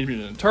Batman, with Teenage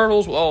Mutant Ninja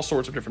Turtles, with all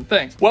sorts of different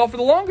things. Well, for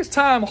the longest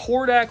time,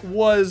 Hordak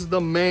was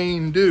the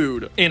main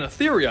dude in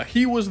Etheria.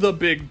 He was the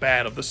big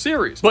bad of the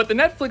series. But the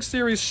Netflix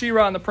series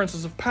She-Ra and the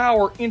Princess of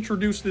Power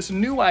introduced this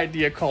new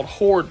idea called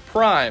Horde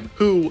Prime,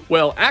 who,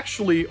 well,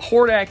 actually,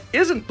 Hordak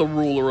isn't the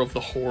ruler of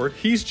the Horde.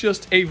 He's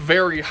just a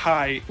very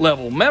high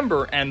level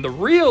member, and the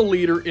real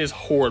leader is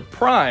Horde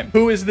Prime,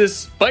 who is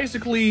this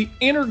basically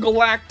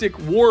intergalactic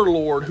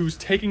warlord who's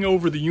taking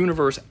over the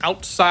universe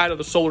outside of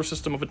the solar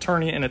system of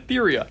Eternia and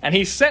Etheria. And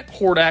he sent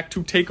Hordak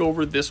to take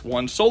over this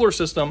one solar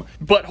system,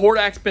 but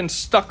Hordak's been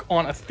stuck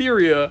on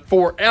Etheria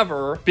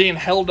forever, being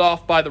held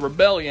off by the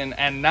rebellion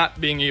and not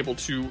being able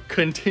to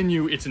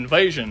continue its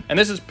invasion. And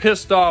this has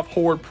pissed off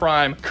Horde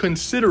Prime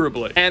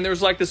considerably. And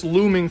there's like this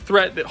looming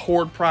threat that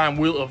Horde Prime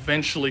will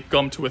eventually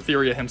come to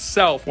Etheria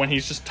himself when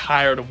he's just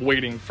tired of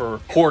waiting for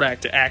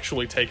Hordak to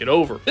actually take it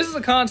over. This is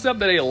a concept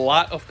that a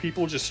lot of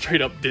people just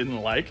straight up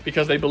didn't like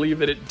because they believe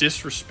that it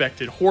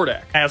disrespected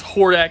Hordak, as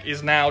Hordak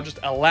is now just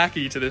a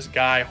lackey to this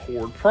guy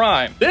Horde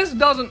Prime. This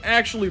doesn't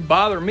actually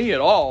bother me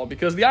at all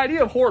because the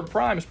idea of Horde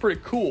Prime is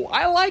pretty cool.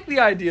 I like the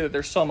idea that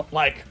there's some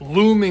like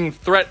looming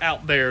threat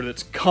out there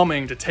that's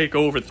coming to take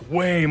over that's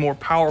way more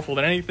powerful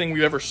than anything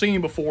we've ever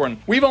seen before, and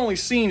we've only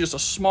seen just a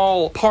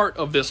small part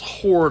of this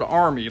Horde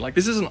army. Like,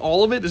 this isn't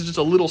all of it, this is just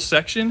a little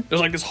section.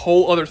 There's like this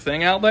whole other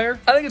thing out there.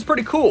 I think it's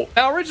pretty cool.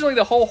 Now, originally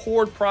the whole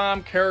Horde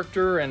Prime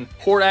character and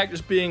Hordak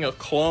just being a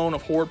clone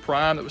of Horde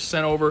Prime that was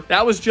sent over,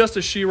 that was just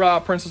a She-Ra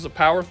Princess of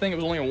Power thing. It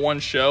was only in one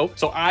show,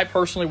 so I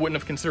personally wouldn't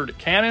have considered it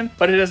canon,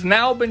 but it has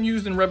now been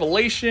used in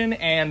Revelation,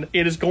 and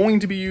it is going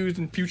to be used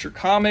in future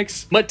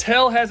comics.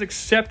 Mattel has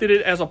accepted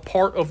it as a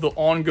part of the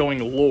ongoing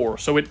lore,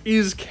 so it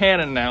is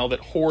canon now that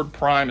Horde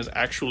Prime is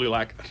actually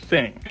like a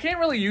thing. I can't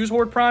really use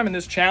Horde Prime in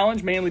this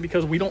challenge, mainly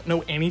because we don't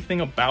know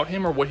anything about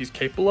him or what he's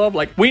capable of.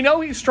 Like, we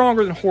know he's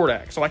stronger than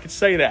Hordak, so I could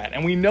say that,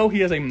 and we know he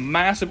has a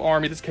massive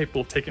army that's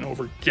capable of taking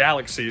over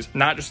galaxies,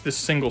 not just this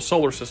single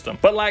solar system.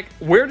 But like,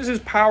 where does his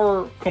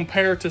power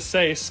compare to,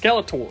 say,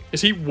 Skeletor?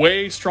 Is he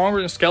way stronger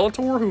than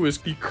Skeletor, who is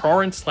the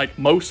current, like,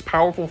 most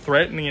powerful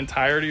threat in the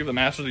entirety of the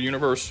Masters of the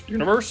Universe?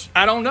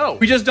 I don't know.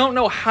 We just don't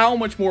know how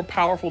much more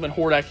powerful than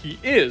Hordak he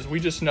is. We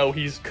just know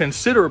he's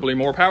considerably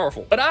more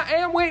powerful. But I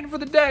am waiting for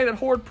the day that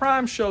Horde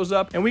Prime shows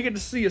up and we get to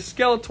see a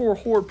Skeletor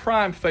Horde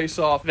Prime face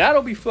off.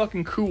 That'll be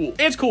fucking cool.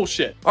 It's cool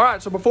shit. All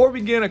right, so before we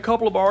begin, a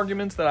couple of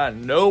arguments that I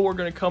know are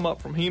going to come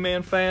up from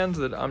He-Man fans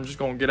that I'm just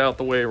going to get out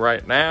the way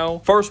right now.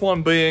 First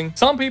one being,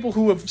 some people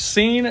who have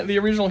seen the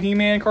original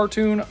He-Man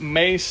cartoon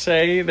may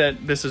say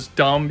that this is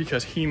dumb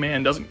because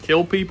He-Man doesn't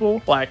kill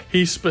people. Like,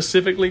 he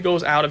specifically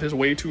goes out of his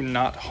way to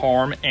not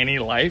harm any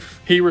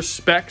life. He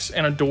respects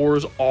and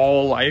adores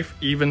all life,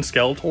 even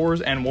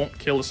Skeletor's, and won't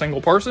kill a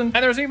single person.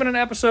 And there's even an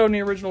episode in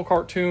the original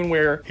cartoon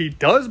where he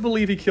does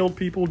believe he killed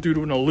people due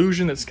to an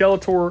illusion that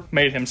Skeletor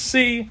made him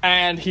see,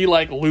 and he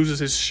like loses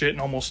his shit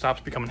and almost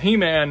stops becoming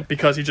He-Man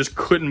because he just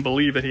couldn't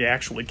believe that he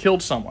actually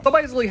killed someone. So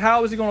basically,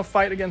 how is he going to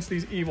fight against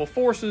these evil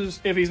forces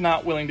if he's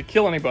not willing to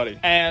kill anybody?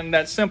 And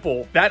that's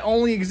simple. That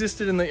only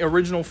existed in the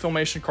original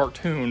Filmation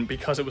cartoon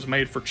because it was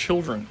made for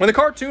children. When the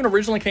cartoon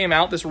originally came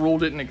out, this rule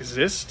didn't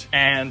exist,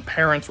 and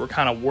parents were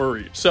kind of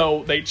worried.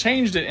 So they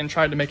changed it and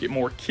tried to make it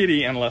more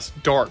kiddie and less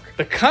dark.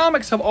 The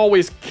comics have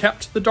always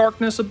kept the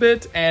darkness a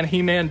bit, and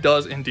He-Man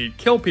does indeed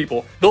kill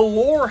people. The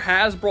lore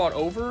has brought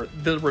over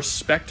the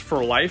respect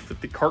for life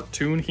that the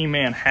cartoon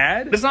He-Man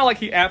had. It's not like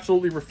he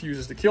absolutely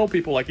refuses to kill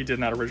people like he did in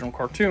that original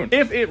cartoon.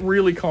 If it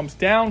really comes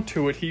down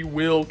to it, he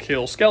will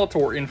kill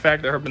Skeletor. In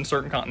fact, there have been been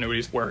certain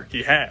continuities where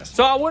he has.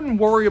 So I wouldn't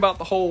worry about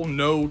the whole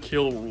no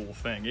kill rule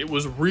thing. It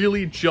was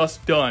really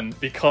just done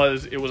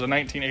because it was a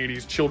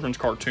 1980s children's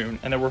cartoon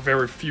and there were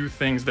very few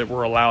things that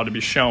were allowed to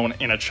be shown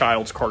in a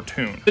child's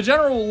cartoon. The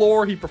general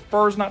lore, he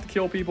prefers not to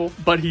kill people,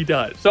 but he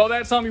does. So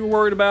that's something you're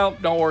worried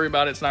about. Don't worry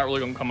about it. It's not really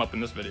going to come up in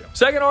this video.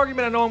 Second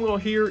argument I know I'm going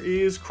to hear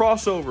is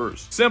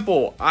crossovers.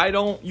 Simple. I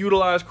don't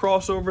utilize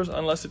crossovers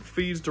unless it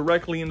feeds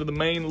directly into the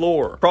main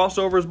lore.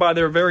 Crossovers by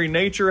their very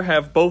nature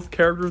have both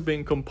characters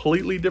being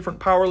completely different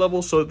power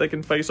levels so that they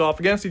can face off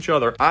against each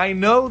other. I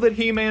know that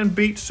He-Man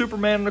beat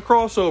Superman in a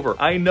crossover.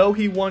 I know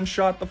he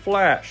one-shot the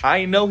Flash.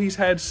 I know he's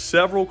had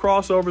several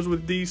crossovers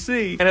with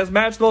DC and has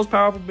matched those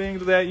powerful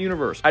beings of that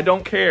universe. I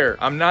don't care.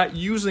 I'm not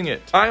using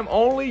it. I'm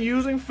only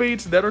using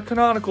feats that are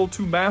canonical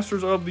to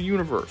Masters of the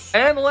Universe.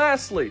 And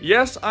lastly,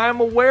 yes, I'm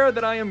aware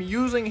that I am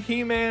using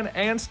He-Man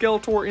and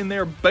Skeletor in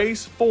their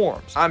base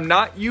forms. I'm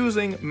not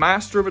using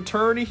Master of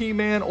Eternity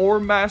He-Man or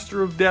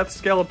Master of Death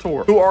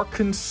Skeletor, who are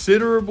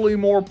considerably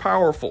more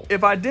powerful.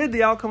 If I did,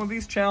 the outcome of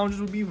these challenges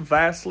would be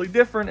vastly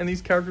different and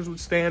these characters would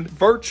stand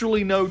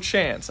virtually no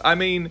chance. I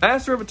mean,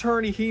 Master of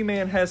Eternity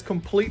He-Man has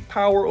complete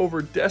power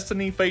over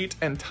destiny, fate,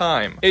 and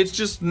time. It's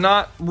just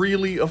not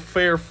really a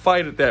fair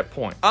fight at that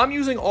point. I'm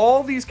using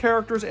all these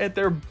characters at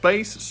their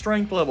base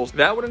strength levels.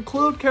 That would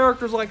include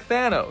characters like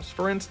Thanos.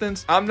 For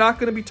instance, I'm not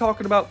going to be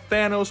talking about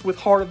Thanos with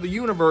Heart of the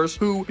Universe,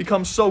 who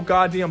becomes so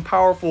goddamn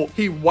powerful,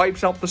 he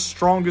wipes out the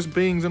strongest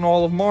beings in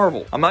all of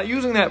Marvel. I'm not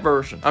using that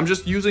version. I'm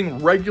just using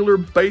regular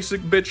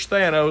basic bitch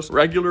Thanos,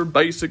 regular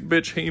basic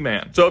bitch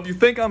He-Man. So if you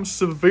think I'm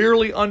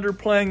severely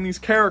underplaying these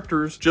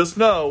characters, just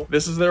know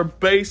this is their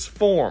base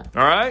form,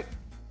 all right?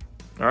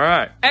 All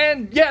right.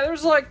 And yeah,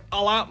 there's like a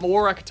lot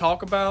more I could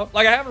talk about.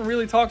 Like I haven't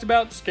really talked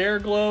about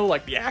Scareglow,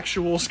 like the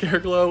actual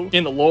Scareglow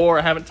in the lore.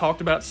 I haven't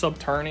talked about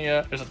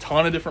Subternia. There's a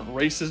ton of different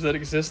races that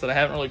exist that I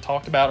haven't really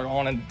talked about or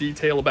gone into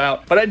detail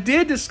about. But I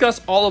did discuss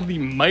all of the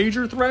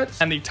major threats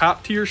and the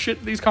top tier shit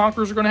that these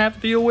conquerors are going to have to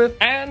deal with.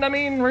 And I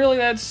mean, really,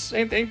 that's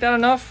ain't that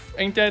enough?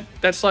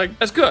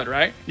 That's good,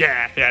 right?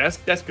 Yeah,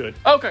 that's good.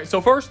 Okay,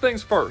 so first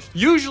things first.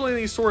 Usually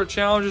these sort of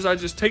challenges, I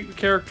just take the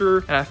character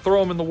and I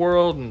throw them in the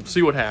world and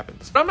see what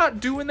happens. But I'm not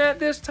doing that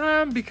this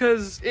time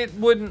because it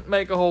wouldn't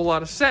make a whole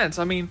lot of sense.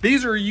 I mean,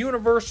 these are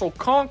universal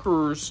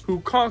conquerors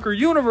who conquer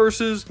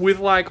universes with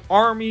like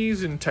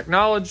armies and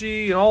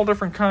technology and all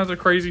different kinds of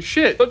crazy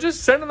shit. So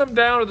just sending them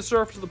down to the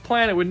surface of the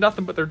planet with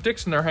nothing but their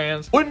dicks in their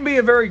hands wouldn't be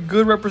a very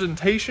good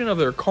representation of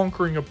their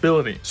conquering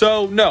ability.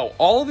 So no,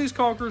 all of these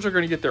conquerors are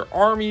going to get their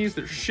armies,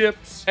 their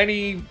ships,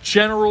 any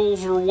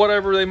generals or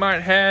whatever they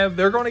might have.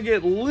 They're going to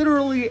get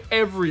literally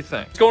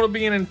everything. It's going to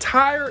be an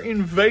entire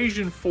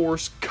invasion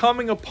force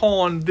coming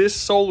upon this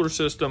solar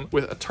system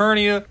with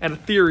Eternia and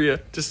Etheria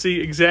to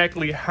see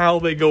exactly how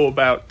they go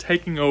about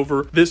taking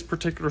over this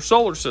particular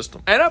solar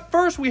system. And up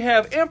first we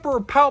have Emperor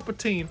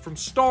Palpatine from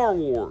Star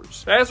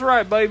Wars. That's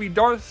right, baby,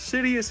 Darth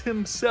Sidious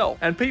himself.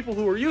 And people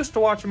who are used to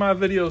watching my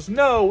videos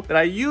know that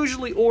I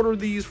usually order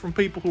these from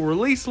people who are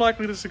least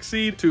likely to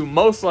succeed to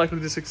most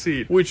likely to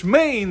succeed, which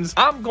means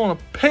I'm gonna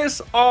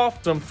piss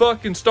off some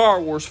fucking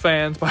Star Wars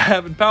fans by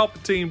having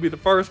Palpatine be the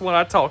first one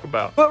I talk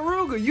about. But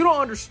Rouga, you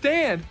don't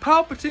understand.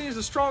 Palpatine is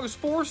the strongest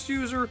Force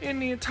user in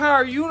the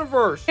entire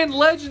universe. In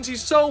Legends,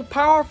 he's so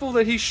powerful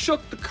that he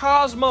shook the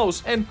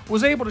cosmos and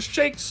was able to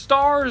shake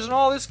stars and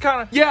all this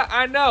kind of... Yeah,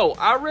 I know.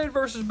 I read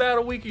versus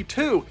Battle Wiki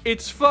too.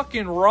 It's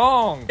fucking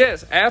wrong.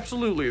 Yes,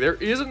 absolutely. There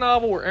is a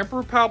novel where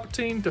Emperor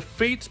Palpatine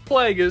defeats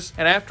Plagueis,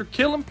 and after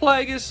killing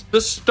Plagueis,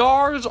 the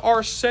stars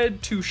are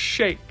said to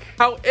shake.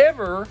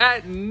 However,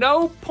 at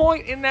no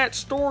point in that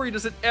story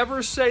does it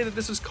ever say that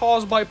this is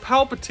caused by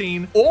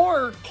Palpatine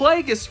or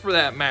Plagueis for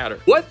that matter.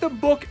 What the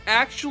book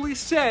actually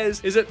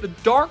says is that the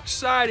dark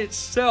side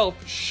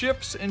itself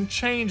shifts and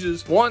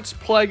changes once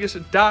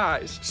Plagueis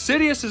dies.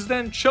 Sidious is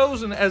then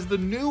chosen as the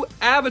new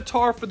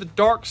avatar for the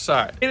dark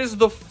side. It is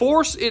the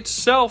Force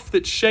itself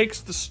that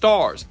shakes the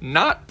stars,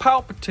 not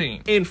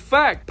Palpatine. In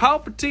fact,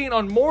 Palpatine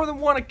on more than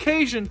one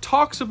occasion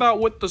talks about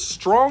what the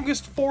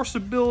strongest Force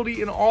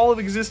ability in all of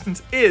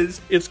existence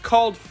is. It's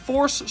called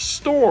Force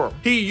Storm.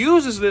 He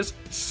uses this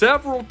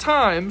several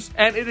times,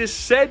 and it is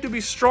said to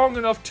be strong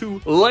enough to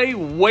lay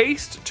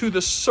waste to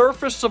the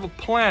surface of a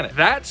planet.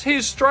 That's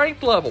his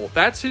strength level.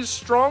 That's his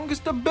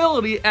strongest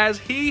ability, as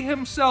he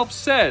himself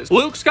says.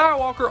 Luke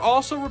Skywalker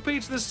also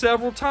repeats this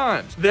several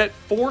times, that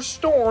Force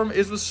Storm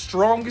is the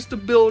strongest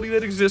ability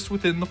that exists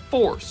within the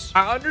Force.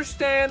 I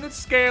understand that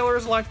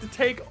scalers like to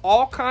take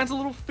all kinds of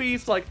little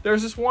feats, like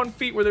there's this one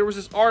feat where there was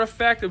this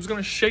artifact that was going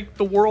to shake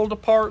the world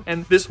apart,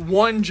 and this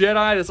one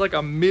Jedi that's like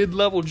a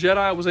mid-level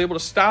Jedi was able to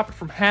stop it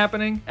from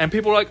happening. And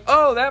people are like,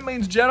 oh, that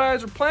means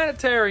Jedis are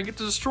planetary and get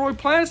to destroy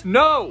planets?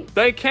 No,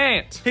 they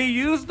can't. He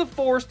used the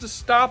Force to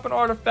stop an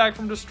artifact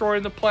from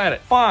destroying the planet.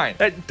 Fine.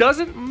 That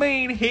doesn't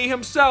mean he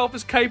himself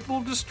is capable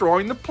of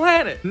destroying the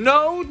planet.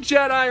 No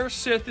Jedi or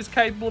Sith is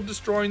capable of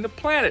destroying the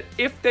planet.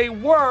 If they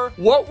were,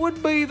 what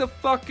would be the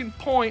fucking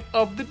point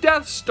of the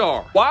Death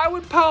Star? Why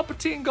would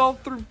Palpatine go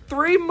through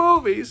 3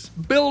 movies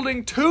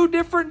building 2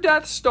 different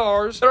Death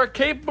Stars that are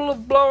capable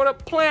of blowing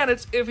up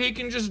planets if he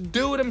can just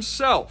do it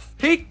himself.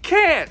 He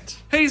can't.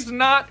 He's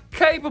not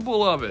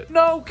capable of it.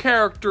 No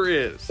character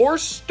is.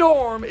 Force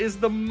Storm is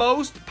the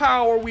most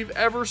power we've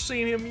ever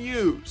seen him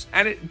use,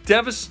 and it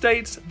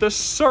devastates the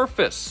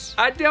surface.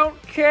 I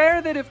don't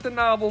care that if the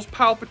novel's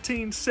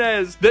Palpatine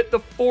says that the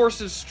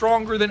Force is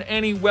stronger than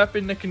any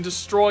weapon that can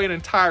destroy an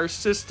entire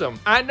system.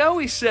 I know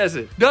he says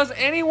it. Does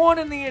anyone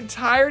in the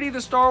entirety of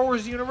the Star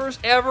Wars universe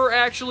ever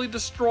actually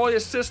destroy a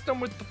system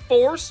with the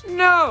Force?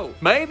 No.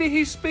 Maybe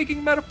he's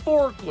speaking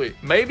metaphorically.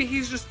 Maybe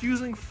he's just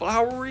using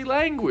flowery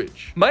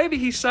language. Maybe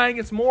he's saying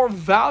it's more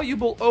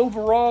valuable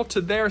overall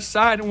to their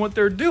side and what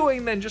they're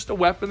doing than just a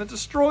weapon that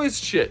destroys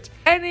shit.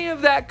 Any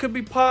of that could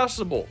be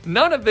possible.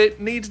 None of it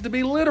needs to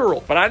be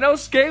literal. But I know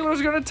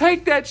Scalar's gonna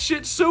take that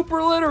shit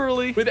super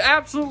literally with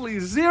absolutely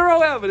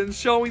zero evidence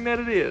showing that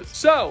it is.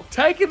 So,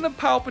 taking the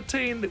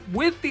Palpatine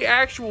with the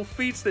actual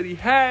feats that he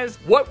has,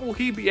 what will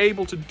he be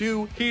able to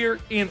do here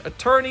in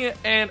Eternia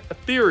and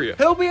Etheria?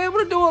 He'll be able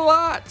to do a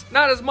lot.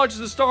 Not as much as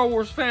the Star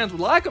Wars fans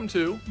would like him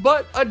to,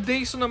 but a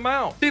decent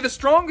amount. See, the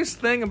strongest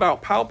thing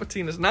about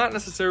Palpatine is not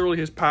necessarily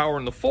his power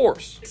in the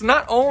Force. It's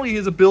not only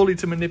his ability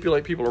to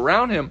manipulate people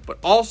around him, but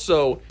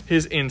also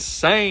his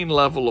insane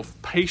level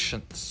of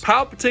patience.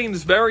 Palpatine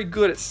is very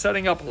good at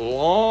setting up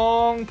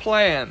long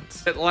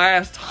plans that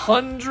last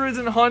hundreds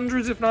and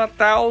hundreds, if not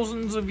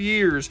thousands of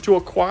years to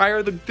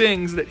acquire the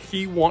things that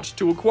he wants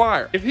to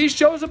acquire. If he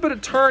shows up at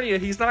Eternia,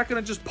 he's not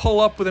going to just pull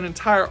up with an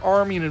entire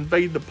army and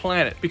invade the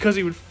planet, because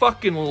he would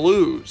fucking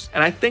lose.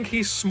 And I think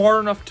he's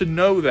smart enough to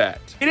know that.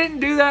 He didn't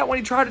do that when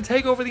he tried to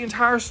take over the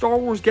entire Star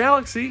Wars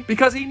galaxy,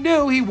 because he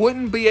knew he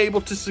wouldn't be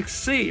able to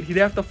succeed. He'd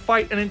have to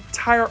fight an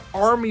entire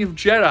army of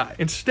Jedi.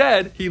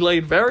 Instead, he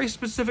laid very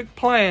specific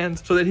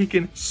plans so that he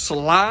can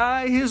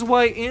sly his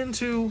way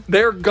into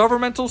their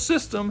governmental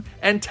system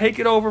and take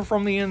it over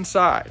from the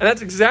inside. And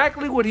that's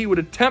exactly what he would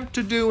attempt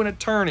to do in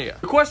Eternia.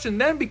 The question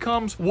then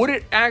becomes, would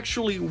it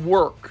actually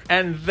work?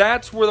 And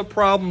that's where the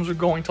problems are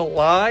going to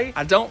lie.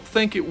 I don't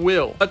think it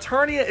will.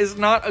 Eternia is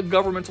not a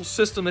governmental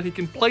system that he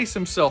can place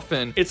himself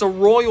in. It's a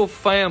royal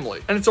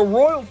family. And it's a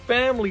royal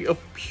family of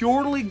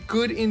purely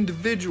good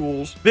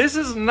individuals. This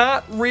is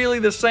not really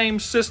the same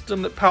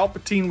system that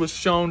Palpatine was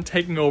shown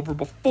taking over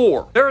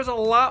before. There is a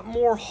lot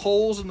more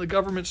holes in the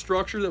government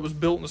structure that was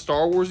built in the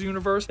Star Wars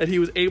universe that he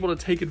was able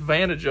to take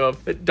advantage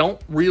of that don't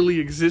really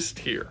exist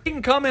here. He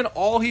can come in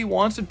all he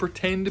wants and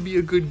pretend to be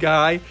a good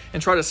guy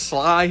and try to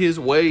sly his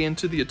way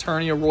into the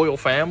Eternia royal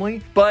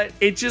family, but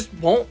it just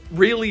won't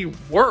really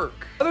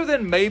work. Other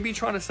than maybe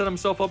trying to set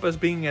himself up as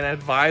being an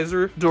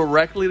advisor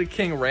directly to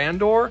King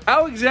Randor,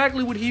 how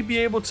exactly would he be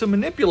able to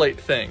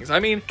manipulate things? I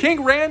mean, King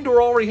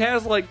Randor already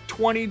has like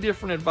 20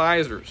 different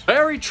advisors.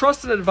 Very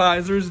trusted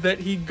advisors that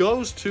he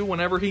goes to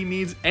whenever he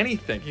needs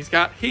anything. He's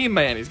got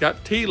He-Man, he's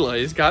got Tila,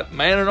 he's got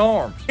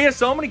Man-at-Arms. He has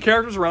so many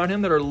characters around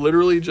him that are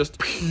literally just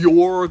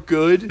pure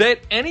good that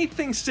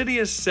anything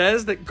Sidious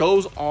says that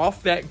goes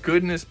off that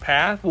goodness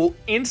path will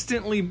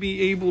instantly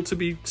be able to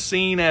be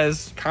seen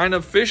as kind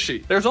of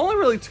fishy. There's only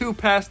really two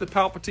paths that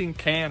Palpatine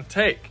can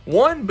take.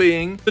 One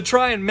being to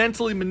try and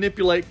mentally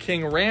manipulate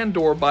King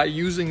Randor by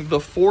using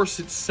the Force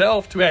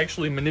itself to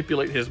actually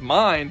manipulate his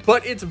mind,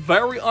 but it's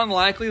very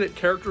unlikely that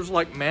characters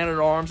like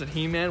Man-at-Arms and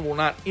He-Man will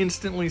not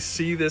instantly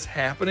see this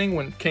happening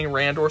when King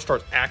Randor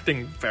starts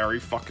acting very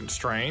fucking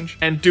strange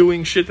and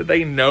doing shit that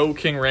they know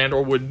King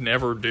Randor would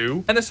never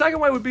do. And the second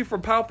way would be for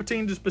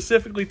Palpatine to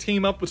specifically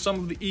team up with some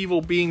of the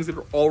evil beings that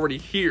are already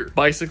here.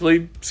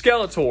 Basically,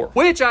 Skeletor,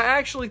 which I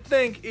actually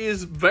think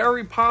is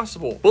very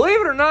possible.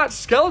 Believe it or not,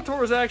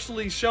 Skeletor is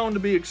actually shown to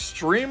be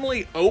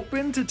extremely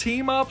open to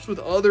team-ups with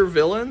other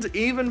villains,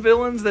 even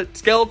villains that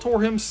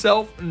Skeletor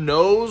himself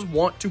knows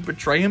want to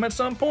betray him at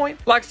some point.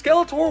 Like,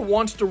 Skeletor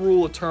wants to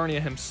rule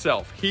Eternia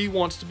himself. He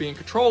wants to be in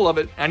control of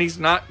it, and he's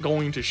not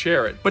going to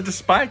share it. But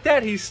despite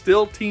that, he's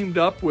still teamed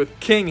up with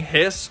King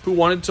Hiss, who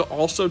wanted to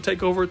also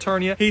take over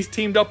Eternia. He's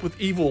teamed up with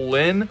Evil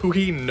Lyn, who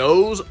he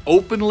knows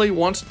openly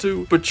wants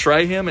to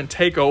betray him and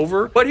take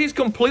over, but he's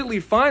completely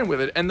fine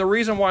with it. And the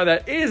reason why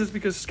that is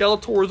because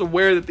Skeletor is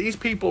aware that these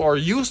people are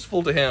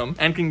useful to him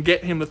and can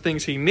get him the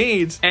things he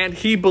needs, and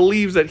he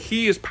believes that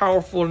he is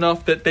powerful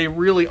enough that they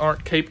really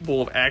aren't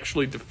capable of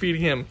actually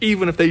defeating him,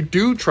 even if they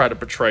do try to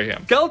betray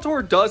him.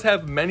 Skeletor does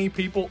have many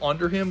people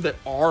under him that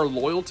are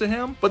loyal to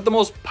him, but the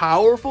most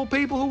powerful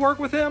people who work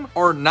with him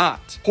are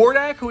not.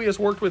 Hordak, who he has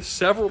worked with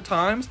several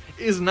times,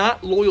 is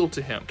not loyal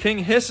to him. King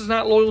Hiss is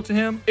not loyal to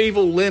him.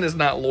 Evil Lyn is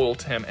not loyal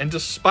to him. And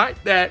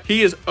despite that,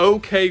 he is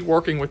okay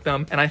working with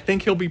them, and I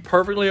think he'll be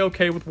perfectly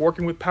okay with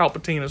working with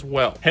Palpatine as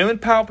well. Him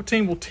and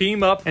Palpatine will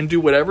team up and do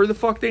whatever the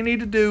fuck they need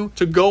to do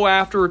to go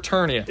after Eternia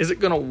Eternia. Is it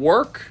gonna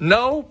work?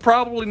 No,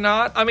 probably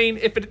not. I mean,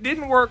 if it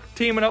didn't work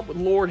teaming up with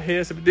Lord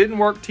Hiss, if it didn't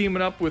work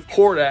teaming up with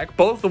Hordak,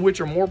 both of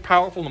which are more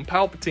powerful than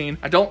Palpatine,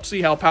 I don't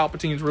see how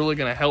Palpatine's really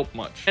gonna help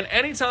much. And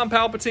anytime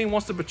Palpatine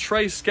wants to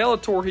betray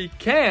Skeletor, he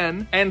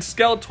can, and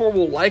Skeletor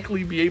will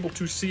likely be able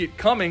to see it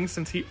coming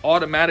since he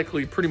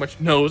automatically pretty much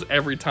knows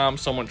every time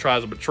someone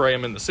tries to betray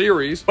him in the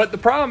series. But the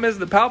problem is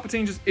that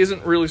Palpatine just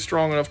isn't really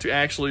strong enough to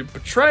actually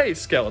betray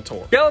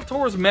Skeletor.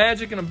 Skeletor's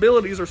magic and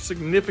abilities are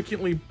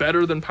significantly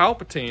better than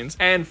Palpatine's,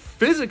 and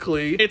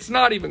physically, it's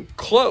not even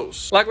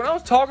close. Like when I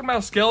was talking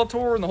about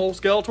Skeletor in the whole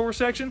Skeletor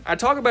section, I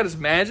talk about his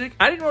magic.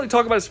 I didn't really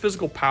talk about his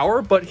physical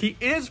power, but he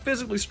is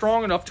physically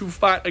strong enough to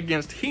fight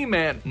against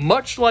He-Man,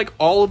 much like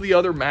all of the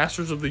other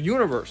Masters of the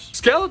Universe.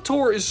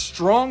 Skeletor is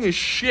strong as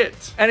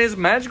shit, and his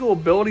magical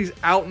abilities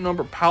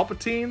outnumber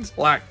Palpatine's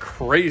like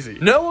crazy.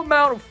 No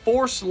amount of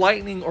Force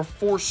Lightning or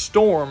Force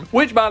Storm,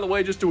 which by the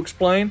way, just to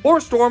explain,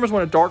 Force Storm is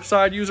when a dark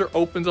side user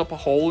opens up a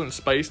hole in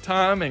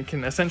space-time and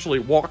can essentially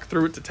walk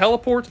through it to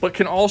teleport, but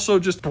can also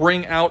just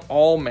bring out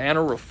all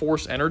manner of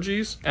Force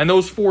energies, and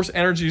those Force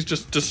energies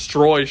just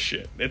destroy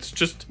shit. It's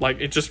just like,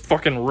 it just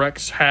fucking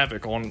wrecks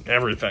havoc on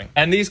everything.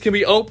 And these can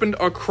be opened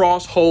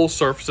across whole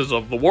surfaces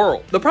of the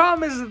world. The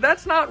problem is that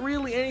that's not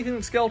really anything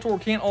that Skeletor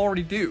can't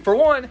already do. For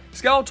one,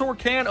 Skeletor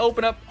can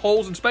open up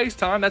holes in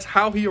space-time. That's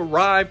how he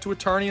arrived to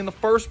Eternia in the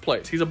first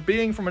place. He's a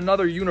being from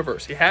another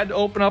universe. He had to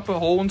open up a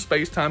hole in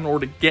space-time in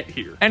order to get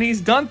here. And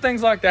he's done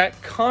things like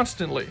that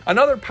constantly.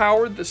 Another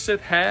power that the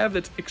Sith have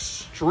that's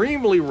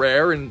extremely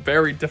rare and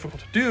very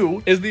difficult to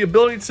do is the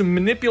ability to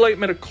manipulate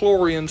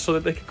midichlorians so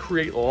that they can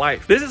create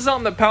life. This is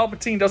something that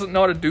Palpatine doesn't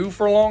know how to do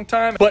for a long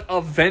time, but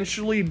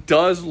eventually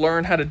does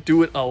learn how to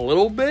do it a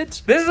little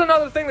bit. This is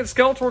another thing that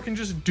Skeletor can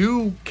just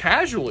do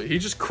casually. He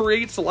just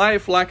creates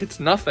life like it's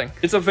nothing.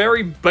 It's a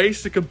very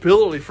basic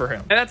ability for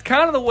him. And that's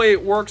kind of the way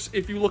it works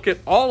if you look at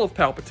all of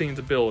Palpatine's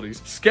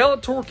abilities.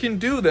 Skeletor can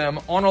do them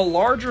on a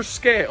larger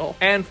scale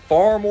and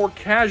far more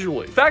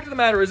casually. The fact of the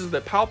matter is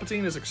that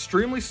Palpatine is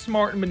extremely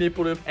smart and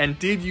manipulative and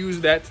did use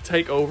that to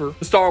take over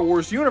the Star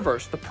Wars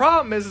universe. The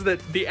problem is that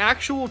the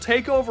actual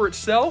takeover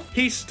itself,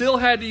 he still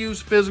had to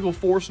use physical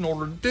force in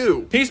order to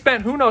do. He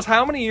spent who knows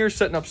how many years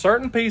setting up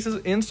certain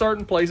pieces in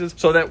certain places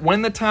so that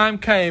when the time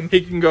came,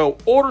 he can go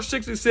Order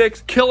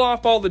 66, kill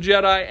off all the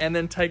Jedi, and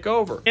then take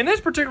over. In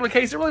this particular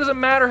case, it really doesn't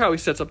matter how he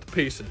sets up the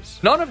pieces.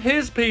 None of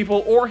his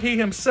people or he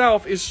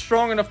himself is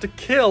strong enough to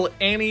kill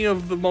any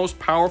of the most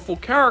powerful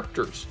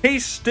characters. He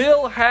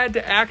still had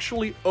to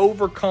actually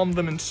overcome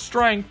them in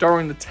strength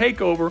during the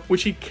takeover,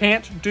 which he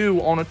can't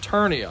do on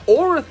Eternia,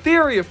 or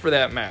Etheria for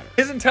that matter.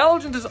 His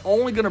intelligence is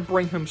only going to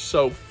bring him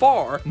so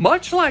far,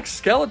 much like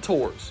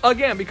Skeletor's.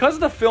 Again, because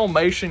of the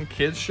Filmation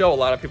kids show, a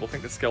lot of people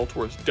think that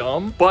Skeletor is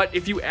dumb, but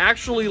if you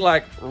actually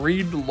like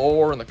read the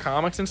lore and the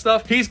comics and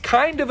stuff, he's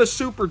kind of a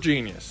super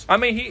genius. I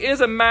mean, he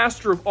is a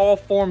master of all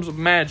forms of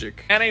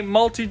magic and a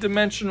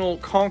multi-dimensional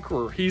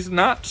conqueror. He's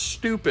not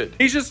stupid.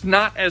 He's just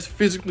not as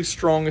physically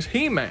strong as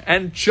He-Man.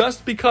 And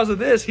just because of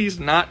this, he's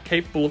not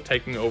capable of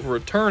taking over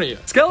Eternia.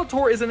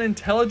 Skeletor is an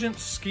intelligent,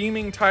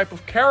 scheming type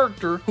of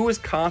character who is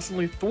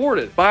constantly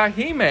thwarted by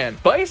He-Man.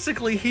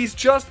 Basically, he's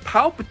just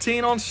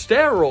Palpatine on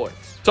steroids.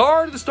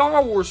 Sorry to the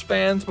Star Wars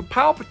fans, but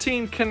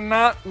Palpatine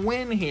cannot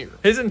win here.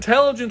 His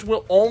intelligence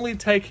will only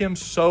take him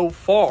so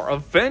far.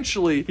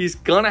 Eventually, he's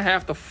gonna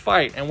have to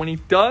fight, and when he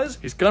does,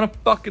 he's gonna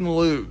fucking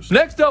lose.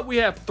 Next up, we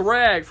have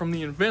Thragg from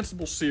the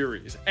Invincible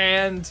series,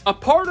 and a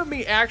part of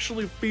me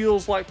actually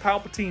feels like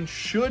Palpatine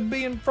should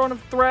be in front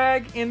of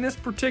Thragg in this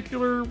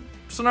particular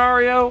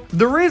scenario.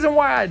 The reason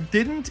why I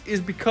didn't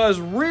is because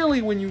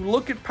really when you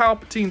look at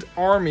Palpatine's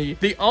army,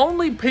 the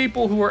only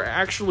people who are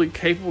actually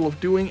capable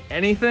of doing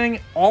anything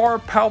are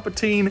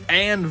Palpatine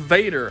and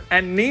Vader,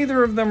 and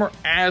neither of them are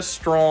as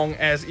strong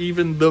as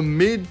even the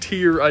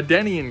mid-tier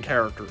Adenian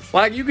characters.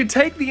 Like, you could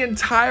take the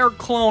entire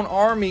clone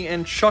army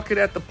and chuck it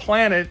at the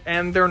planet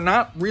and they're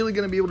not really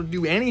going to be able to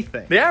do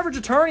anything. The average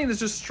Eternian is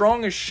just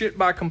strong as shit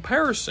by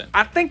comparison.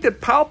 I think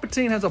that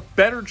Palpatine has a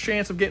better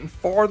chance of getting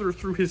farther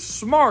through his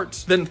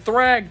smarts than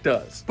Thragg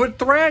does. But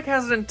Thragg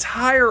has an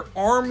entire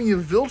army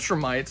of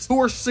Viltrumites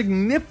who are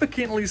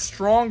significantly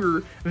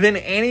stronger than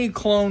any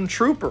clone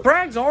trooper.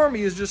 Thragg's army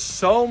is just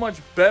so much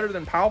better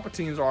than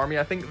Palpatine's army.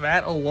 I think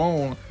that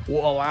alone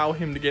will allow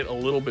him to get a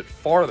little bit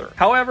farther.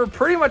 However,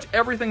 pretty much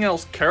everything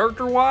else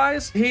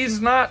character-wise,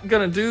 he's not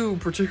gonna do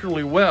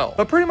particularly well.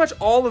 But pretty much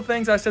all the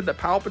things I said that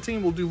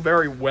Palpatine will do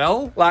very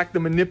well, like the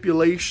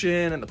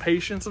manipulation and the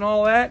patience and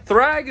all that,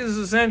 Thragg is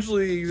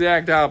essentially the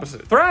exact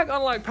opposite. Thragg,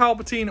 unlike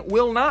Palpatine,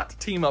 will not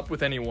team up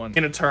with anyone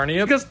in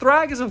Eternia because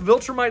Thragg is a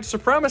Viltrumite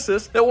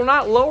supremacist that will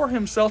not lower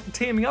himself to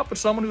teaming up with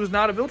someone who is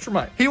not a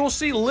Viltrumite. He will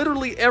see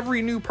literally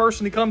every new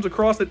person he comes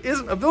across that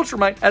isn't a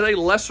Viltrumite as a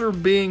lesser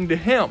being to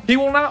him. He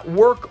will not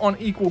work work on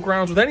equal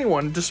grounds with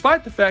anyone,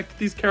 despite the fact that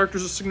these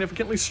characters are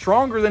significantly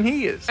stronger than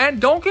he is. And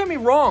don't get me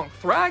wrong,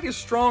 Thragg is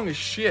strong as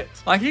shit.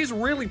 Like, he's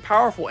really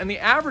powerful, and the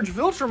average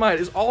Viltrumite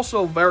is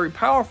also very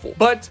powerful.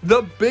 But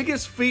the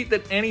biggest feat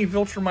that any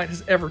Viltrumite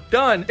has ever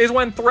done is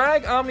when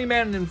Thragg,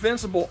 Omni-Man, and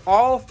Invincible,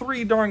 all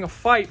three during a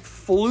fight,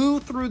 flew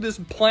through this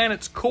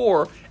planet's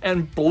core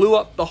and blew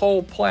up the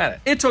whole planet.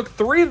 It took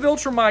 3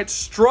 Viltrumites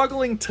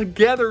struggling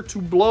together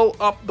to blow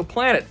up the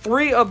planet.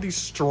 3 of the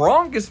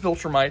strongest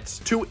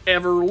Viltrumites to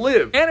ever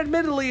live. And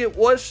admittedly, it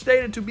was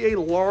stated to be a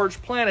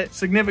large planet,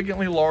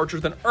 significantly larger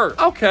than Earth.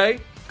 Okay,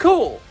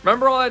 cool.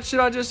 Remember all that shit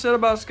I just said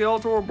about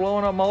Skeletor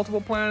blowing up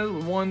multiple planets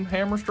with one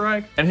hammer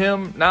strike? And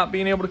him not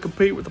being able to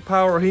compete with the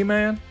power of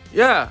He-Man?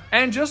 Yeah,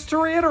 and just to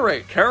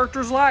reiterate,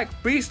 characters like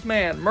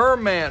Beastman,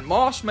 Merman,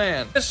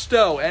 Mossman,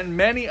 Fisto, and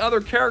many other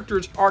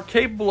characters are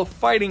capable of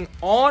fighting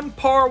on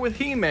par with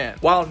He-Man.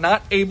 While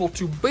not able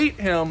to beat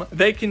him,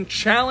 they can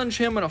challenge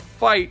him in a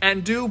fight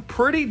and do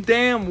pretty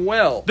damn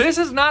well. This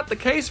is not the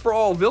case for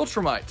all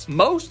Viltrumites.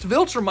 Most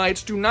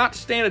Viltrumites do not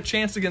stand a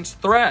chance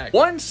against Thragg.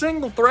 One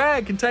single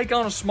Thragg can take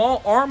on a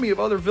small army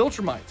of other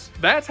Viltrumites.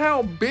 That's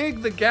how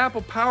big the gap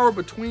of power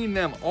between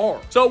them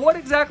are. So what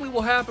exactly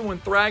will happen when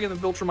Thragg and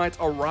the Viltrumites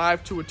arrive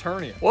to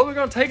Eternia? Well, they're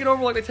going to take it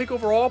over like they take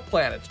over all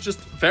planets. Just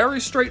very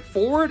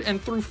straightforward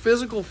and through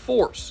physical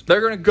force.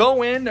 They're going to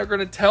go in, they're going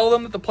to tell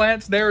them that the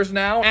planet's theirs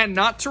now, and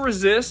not to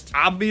resist.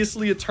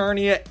 Obviously,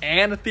 Eternia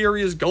and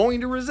Etheria is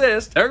going to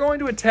resist. They're going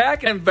to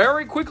attack and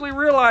very quickly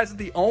realize that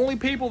the only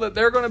people that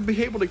they're going to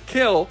be able to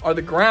kill are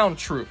the ground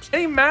troops.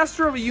 Any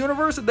master of a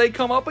universe that they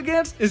come up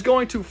against is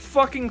going to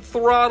fucking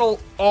throttle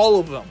all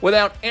of them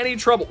without any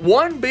trouble.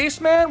 One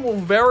Beastman will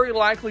very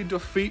likely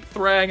defeat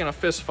Thragg in a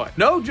fist fight.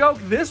 No joke,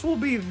 this will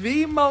be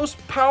the most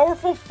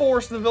powerful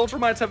force the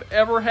Viltrumites have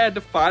ever had to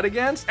fight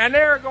against, and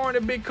they're going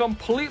to be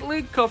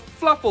completely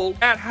kerfluffled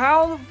at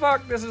how the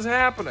fuck this is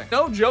happening.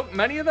 No joke,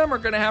 many of them are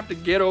going to have to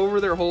get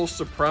over their whole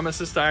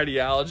supremacist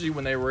ideology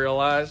when they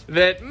realize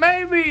that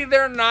maybe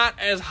they're not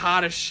as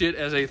hot as shit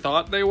as they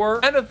thought they were.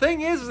 And the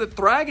thing is that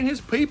Thragg and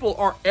his people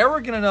are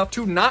arrogant enough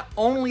to not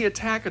only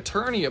attack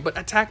Eternia, but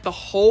attack the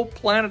whole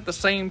planet at the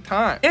same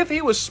time. If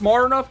he was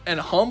smart enough and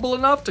humble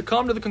enough to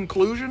come to the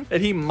conclusion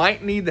that he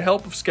might need the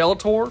help of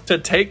Skeletor to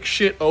take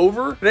shit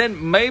over,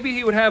 then maybe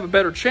he would have a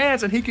better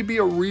chance and he could be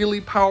a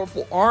really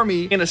powerful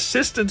army in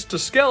assistance to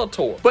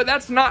Skeletor. But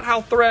that's not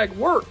how Thragg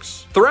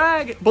works.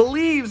 Thragg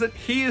believes that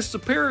he is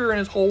superior and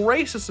his whole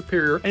race is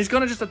superior, and he's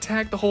gonna just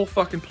attack the whole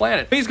fucking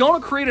planet. He's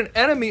gonna create an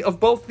enemy of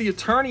both the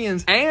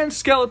Eternians and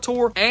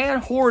Skeletor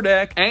and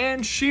Hordak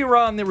and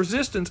She-Ra and the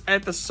Resistance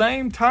at the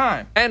same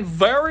time, and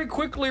very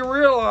quickly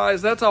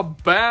realize that's a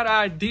bad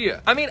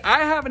idea. I mean, I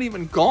haven't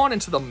even gone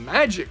into the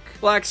magic.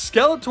 Like,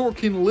 Skeletor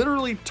can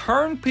literally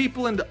turn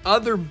people into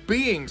other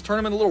beings, turn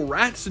them into little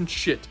rats and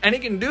shit. And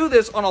he can do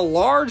this on a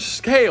large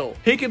scale.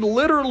 He can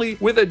literally,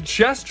 with a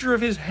gesture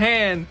of his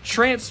hand,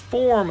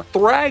 transform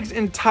Thragg's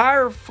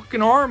entire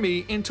fucking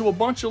army into a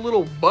bunch of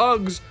little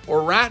bugs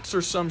or rats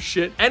or some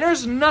shit. And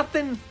there's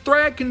nothing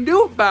Thragg can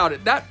do about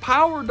it. That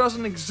power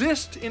doesn't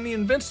exist in the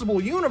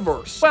Invincible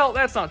universe. Well,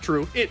 that's not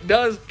true. It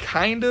does,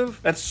 kind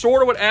of. That's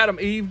sort of what Adam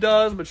Eve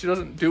does, but she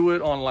doesn't do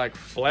it on, like,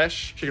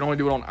 flesh. She can only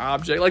do it on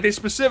object. Like, they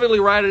specifically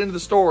write it into the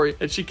story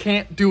that she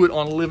can't do it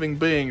on living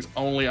beings,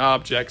 only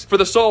objects, for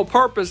the sole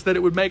purpose that it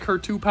would make her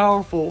too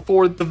powerful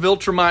for the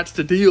Viltrumites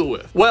to deal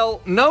with.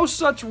 Well, no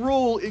such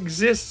rule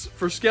exists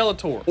for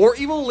Skeletor, or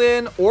Evil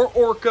Lyn, or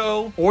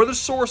Orko, or the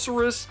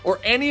Sorceress, or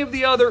any of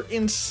the other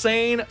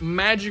insane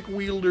magic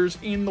wielders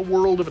in the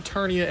world of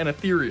Eternia and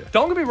Etheria.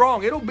 Don't get me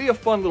wrong, it'll be a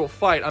fun little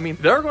fight. I mean,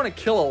 they're going to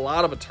kill a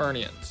lot of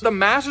Eternians. The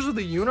Masters of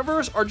the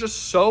Universe are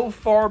just so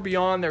far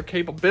beyond their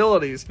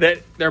capabilities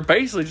that they're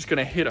basically just going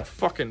to hit a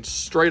fucking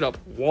straight up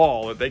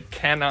wall that they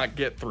cannot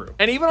get through.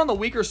 And even on the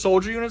weaker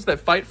soldier units that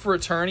fight for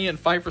Eternia and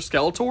fight for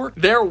Skeletor,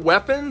 their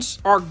weapons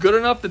are good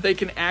enough that they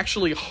can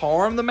actually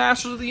harm the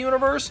Masters of the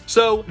Universe.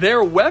 So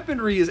their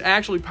weaponry is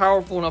actually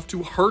powerful enough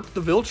to hurt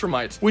the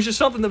Viltrumites, which is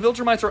something the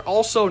Viltrumites are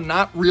also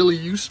not really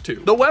used to.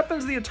 The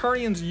weapons the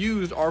Eternians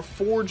used are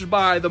forged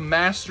by the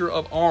Master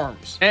of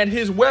Arms, and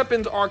his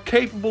weapons are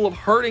capable of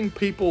hurting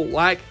people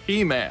like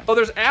He-Man. So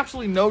there's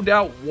absolutely no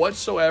doubt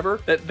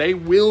whatsoever that they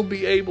will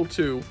be able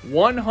to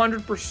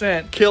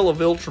 100% kill a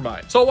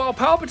Viltrumite. So while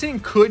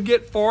Palpatine could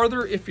get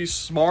farther if he's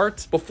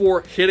smart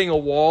before hitting a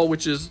wall,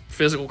 which is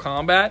physical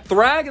combat,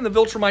 Thragg and the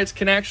Viltrumites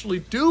can actually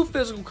do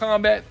physical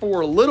combat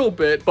for a little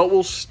bit, but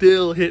will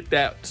still hit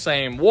that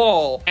same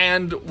wall,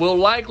 and will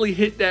likely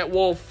hit that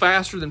wall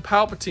faster than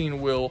Palpatine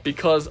will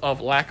because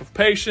of lack of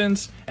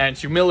patience and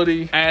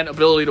humility and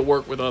ability to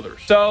work with others.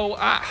 So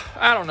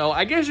I don't know,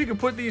 I guess you could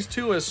put these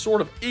two as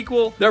sort of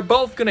equal. They're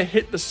both gonna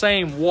hit the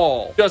same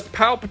wall, just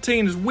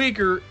Palpatine is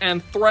weaker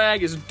and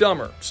Thragg is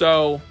dumber.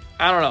 So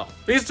I don't know.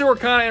 These two are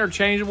kind of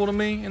interchangeable to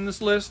me in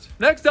this list.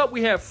 Next up,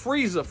 we have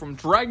Frieza from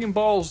Dragon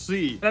Ball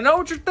Z. And I know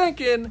what you're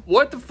thinking.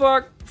 What the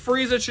fuck?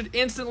 Frieza should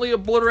instantly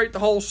obliterate the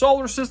whole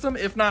solar system,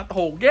 if not the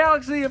whole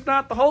galaxy, if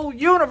not the whole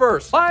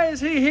universe. Why is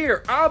he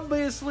here?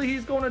 Obviously,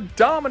 he's going to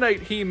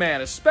dominate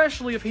He-Man,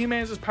 especially if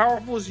He-Man's as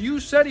powerful as you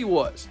said he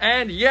was.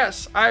 And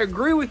yes, I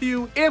agree with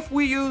you if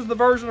we use the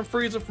version of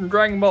Frieza from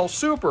Dragon Ball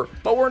Super,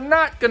 but we're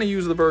not going to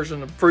use the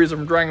version of Frieza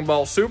from Dragon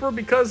Ball Super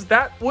because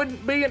that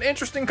wouldn't be an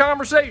interesting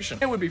conversation.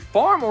 It would be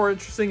far more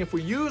interesting if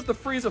we used the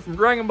Frieza from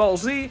Dragon Ball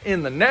Z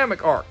in the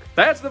Namek arc.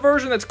 That's the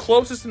version that's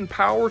closest in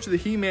power to the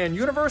He-Man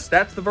universe.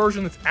 That's the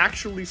version that's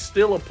actually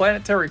still a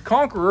planetary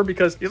conqueror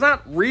because he's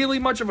not really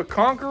much of a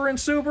conqueror in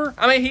Super.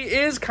 I mean, he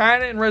is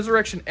kind of in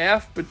Resurrection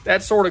F, but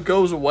that sort of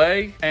goes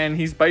away and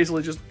he's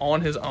basically just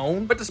on his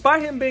own. But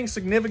despite him being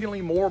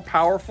significantly more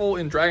powerful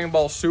in Dragon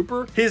Ball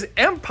Super, his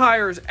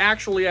empire is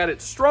actually at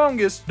its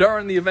strongest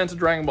during the events of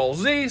Dragon Ball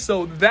Z,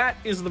 so that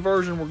is the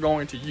version we're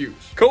going to use.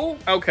 Cool?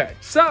 Okay.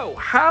 So,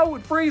 how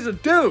would Frieza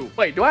do?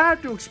 Wait, do I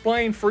have to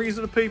explain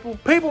Frieza to people?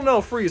 People know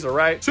Frieza,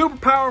 right? Super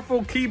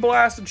powerful, ki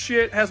blasted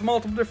shit, has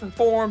multiple different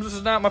forms. This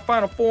is not my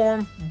final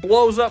form.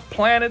 Blows up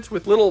planets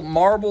with little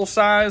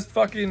marble-sized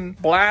fucking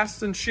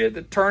blasts and shit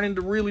that turn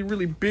into really,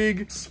 really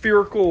big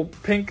spherical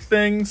pink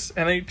things,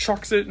 and then he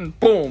chucks it and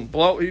boom,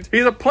 blow.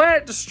 He's a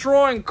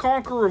planet-destroying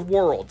conqueror of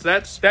worlds.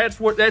 That's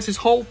his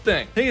whole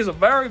thing. He is a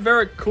very,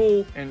 very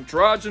cool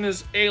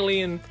androgynous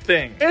alien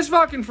thing. It's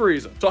fucking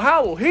Frieza. So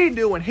how will he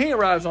do when he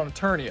arrives on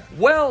Eternia?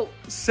 Well,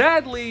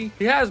 sadly,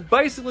 he has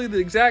basically the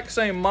exact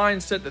same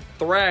mindset that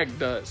Thragg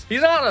does.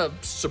 He's not a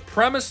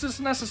supremacist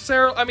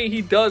necessarily. I mean,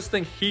 he does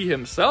think he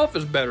himself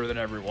is better than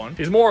everyone.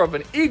 He's more of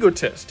an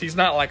egotist. He's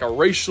not like a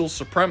racial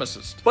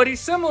supremacist. But he's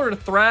similar to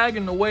Thragg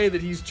in the way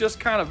that he's just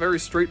kind of very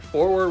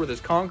straightforward with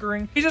his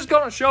conquering. He's just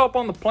gonna show up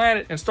on the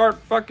planet and start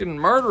fucking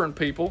murdering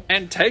people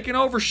and taking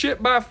over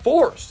shit by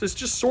force. It's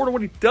just sort of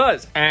what he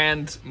does.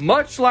 And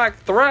much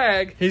like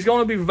Thragg, he's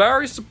gonna be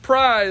very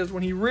surprised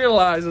when he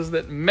realizes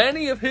that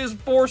many of his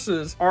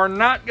forces are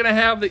not gonna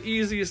have the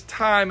easiest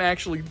time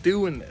actually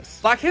doing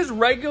this. Like his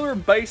regular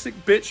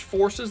basic bitch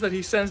forces that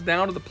he sends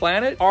down to the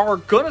planet are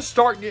gonna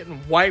start getting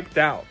wiped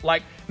out.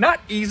 Like, not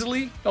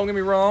easily, don't get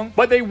me wrong,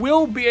 but they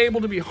will be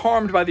able to be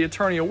harmed by the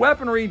Eternia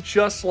weaponry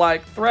just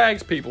like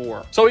Thragg's people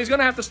were. So he's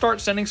gonna have to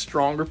start sending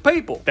stronger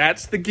people.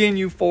 That's the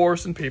Ginyu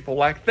Force and people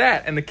like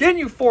that. And the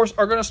Ginyu Force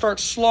are gonna start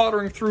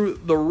slaughtering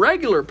through the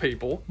regular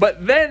people,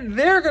 but then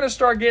they're gonna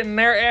start getting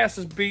their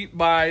asses beat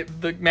by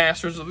the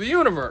Masters of the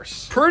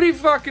Universe. Pretty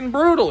fucking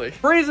brutally.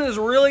 Frieza is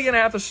really gonna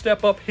have to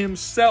step up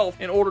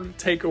himself in order to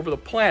take over the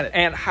planet.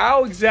 And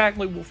how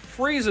exactly will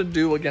Frieza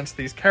do against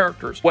these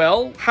characters?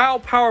 Well, how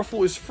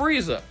powerful is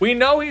Frieza? We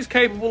know he's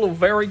capable of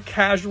very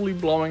casually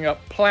blowing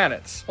up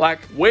planets.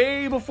 Like,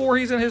 way before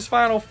he's in his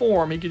final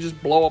form, he could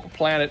just blow up a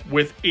planet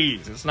with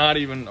ease. It's not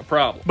even a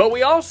problem. But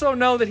we also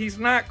know that he's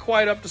not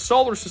quite up to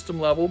solar system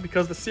level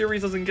because the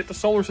series doesn't get to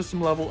solar system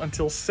level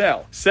until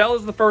Cell. Cell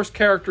is the first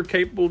character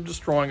capable of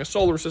destroying a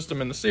solar system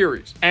in the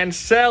series. And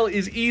Cell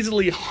is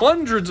easily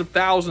hundreds of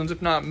thousands,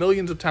 if not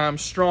millions of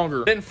times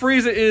stronger than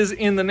Frieza is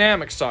in the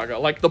Namek Saga.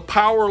 Like, the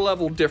power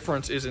level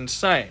difference is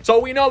insane. So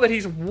we know that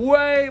he's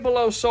way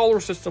below solar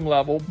system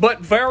level, but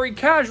very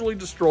casually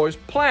destroys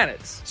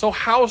planets. So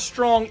how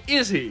strong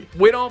is he?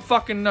 We don't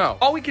fucking know.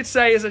 All we could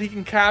say is that he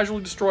can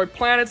casually destroy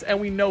planets, and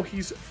we know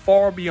he's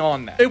far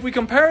beyond that. If we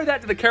compare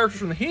that to the characters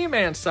from the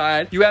He-Man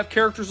side, you have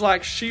characters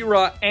like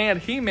She-Ra and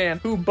He-Man,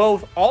 who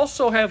both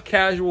also have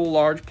casual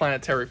large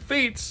planetary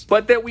feats,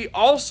 but that we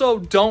also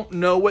don't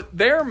know what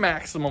their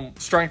maximum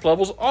strength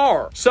levels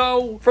are.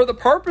 So for the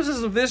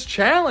purposes of this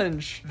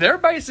challenge, they're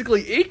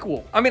basically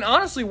equal. I mean,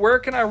 honestly, where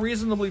can I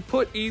reasonably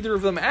put either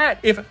of them at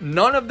if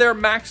none of their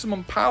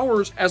maximum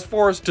powers as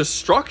far as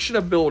destruction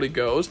ability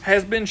goes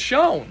has been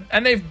shown?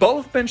 And they've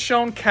both been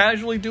shown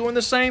casually doing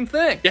the same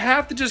thing. You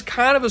have to just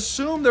kind of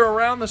assume they're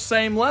around the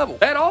same level.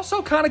 That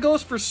also kind of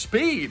goes for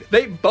speed.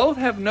 They both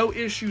have no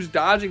issues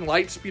dodging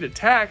light speed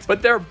attacks,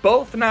 but they're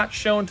both not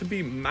shown to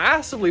be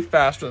massively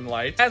faster than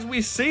light, as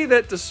we see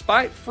that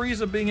despite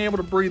Frieza being able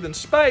to breathe in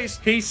space,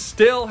 he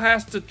still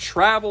has to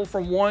travel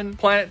from one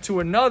planet to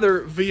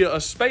another via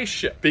a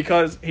spaceship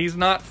because he's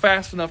not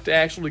fast enough to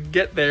actually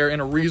get there in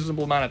a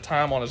reasonable amount of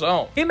time on his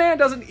own. He-Man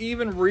doesn't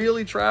even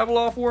really travel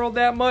off-world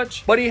that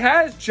much, but he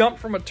has jumped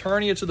from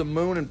Eternia to the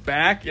moon and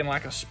back in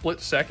like a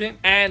split second,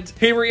 and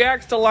he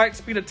reacts to light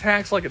speed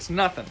attacks like it's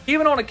nothing.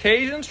 Even on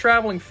occasions,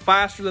 traveling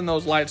faster than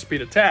those light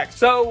speed attacks.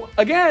 So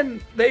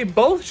again, they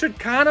both should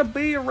kind of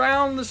be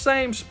around the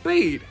same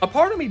speed. A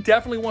part of me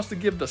definitely wants to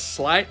give the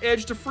slight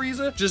edge to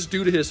Frieza, just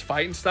due to his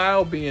fighting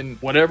style being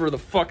whatever the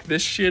fuck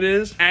this shit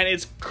is, and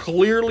it's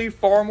clearly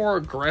far more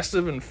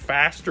aggressive and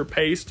faster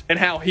paced in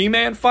how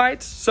He-Man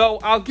fights, so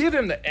I'll give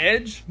him the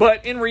edge,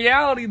 but in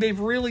reality, they've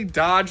really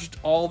dodged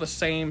all the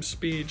same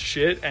speed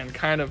shit and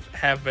kind of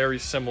have very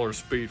similar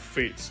speed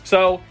feats.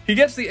 So he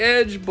gets the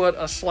edge, but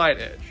a slight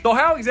edge. So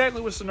how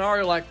exactly would a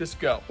scenario like this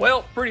go?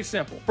 Well, pretty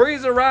simple.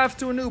 Frieza arrives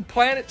to a new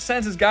planet,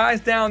 sends his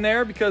guys down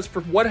there because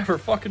for whatever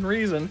fucking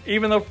reason,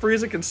 even though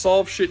Frieza can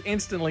solve shit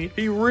instantly,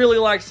 he really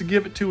likes to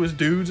give it to his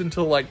dudes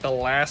until like the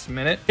last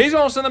minute. He's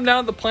gonna send them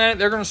down to the planet.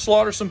 They're gonna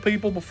slaughter some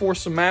people before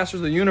some Masters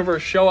of the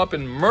Universe show up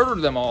and murder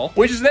them all,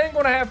 which is then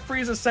gonna have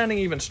Frieza sending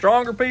even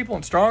stronger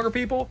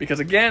people, because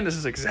again, this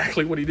is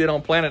exactly what he did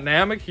on planet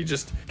Namek. He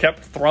just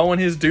kept throwing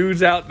his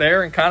dudes out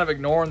there and kind of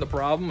ignoring the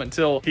problem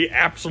until he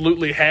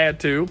absolutely had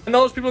to. And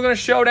those people are gonna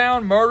show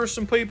down, murder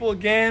some people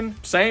again.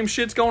 Same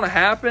shit's gonna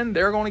happen.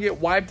 They're gonna get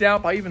wiped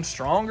out by even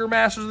stronger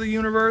Masters of the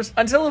Universe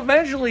until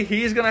eventually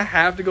he's gonna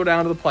have to go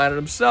down to the planet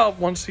himself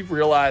once he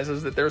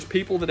realizes that there's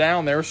people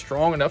down there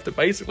strong enough to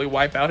basically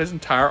wipe out his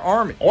entire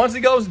army. Once he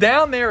goes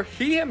down there,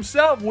 he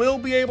himself will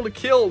be able to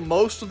kill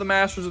most of the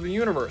Masters of the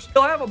Universe.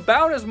 He'll have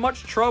about as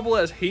much trouble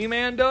as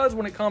He-Man does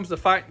when it comes to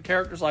fighting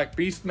characters like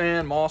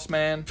Beastman,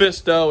 Mossman,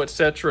 Fisto,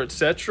 etc.,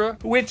 etc.,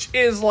 which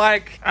is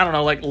like, I don't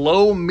know, like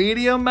low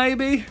medium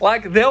maybe?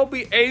 Like they'll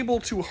be able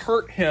to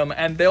hurt him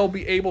and they'll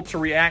be able to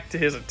react to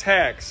his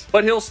attacks,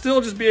 but he'll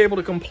still just be able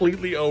to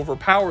completely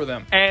overpower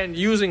them. And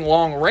using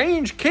long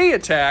range key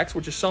attacks,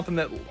 which is something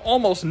that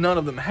almost none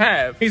of them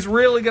have, he's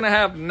really gonna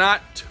have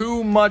not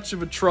too much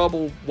of a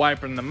trouble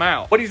wiping them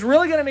out. What he's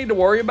really gonna need to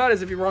worry about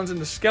is if he runs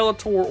into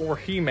Skeletor or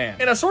He-Man.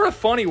 In a sort of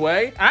funny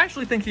way, I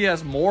actually think he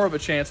has more of a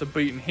chance of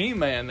beating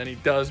He-Man than he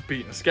does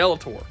beating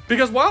Skeletor.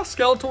 Because while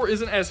Skeletor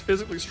isn't as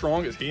physically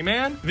strong as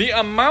He-Man, the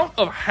amount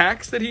of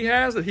hacks that he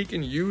has that he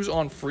can use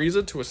on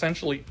Frieza to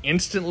essentially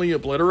instantly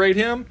obliterate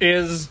him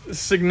is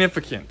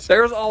significant.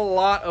 There's a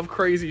lot of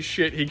crazy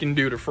shit he can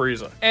do to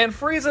Frieza. And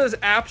Frieza is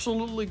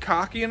absolutely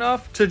cocky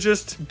enough to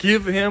just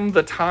give him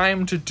the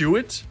time to do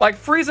it. Like,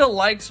 Frieza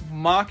likes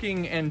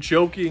mocking and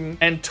joking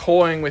and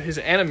toying with his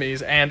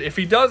enemies, and if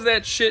he does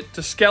that shit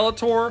to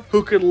Skeletor,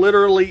 who could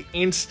literally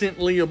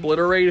instantly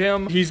obliterate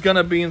him, he's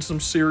gonna be in some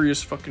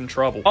serious fucking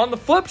trouble. On the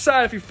flip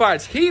side, if he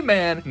fights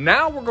He-Man,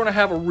 now we're gonna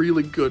have a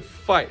really good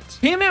fight.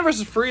 He-Man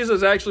versus Frieza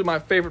is actually my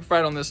favorite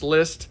fight on this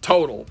list,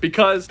 total,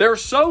 because they're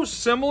so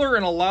similar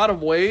in a lot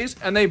of ways,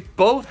 and they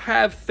both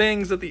have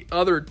things that the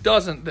other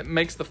doesn't that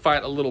makes the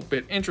fight a little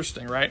bit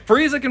interesting, right?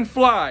 Frieza can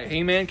fly,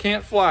 He-Man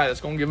can't fly,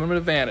 that's gonna give him an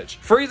advantage.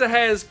 Frieza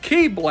has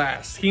Ki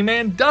Blast,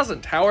 He-Man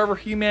doesn't. However,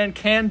 He-Man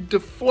can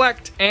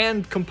deflect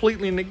and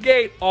completely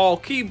negate all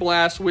Ki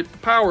Blasts with the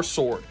Power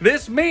Sword.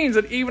 This means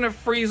that even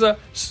if Frieza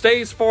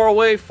stays far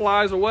away,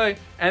 flies away,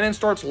 and then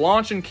starts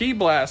launching Ki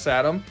Blasts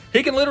at him,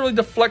 he can literally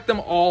deflect them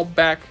all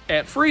back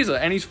at Frieza,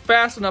 and he's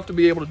fast enough to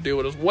be able to do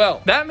it as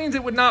well. That means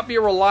it would not be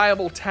a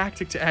reliable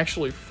tactic to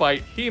actually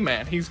fight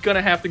He-Man. He's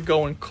gonna have to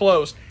go in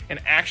close and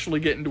actually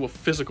get into a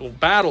physical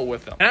battle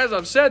with them. And as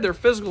I've said, their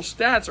physical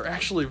stats are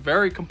actually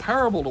very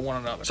comparable to one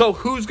another. So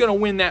who's gonna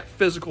win that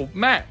physical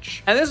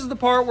match? And this is the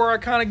part where I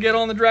kind of get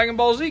on the Dragon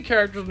Ball Z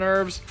characters'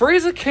 nerves.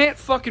 Frieza can't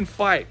fucking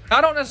fight.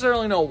 I don't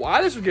necessarily know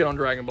why this would get on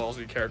Dragon Ball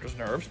Z characters'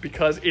 nerves,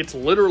 because it's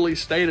literally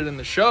stated in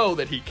the show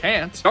that he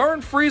can't.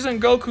 During Frieza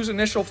and Goku's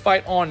initial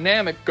fight on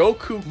Namek,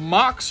 Goku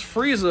mocks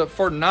Frieza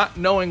for not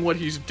knowing what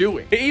he's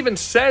doing. He even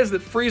says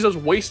that Frieza's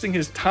wasting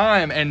his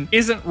time and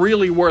isn't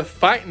really worth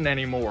fighting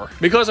anymore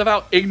because of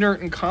how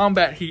ignorant in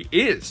combat he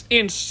is.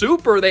 In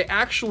Super, they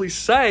actually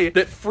say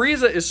that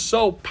Frieza is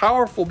so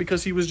powerful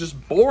because he was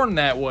just born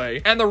that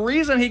way, and the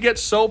reason he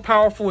gets so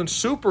powerful in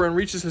Super and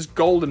reaches his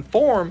golden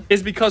form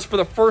is because for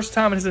the first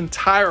time in his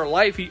entire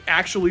life, he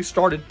actually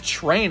started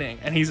training,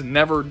 and he's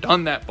never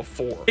done that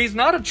before. He's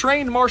not a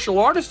trained martial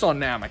artist on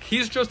Namek.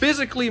 He's just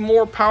physically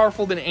more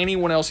powerful than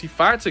anyone else he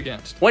fights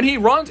against. When he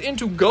runs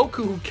into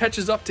Goku, who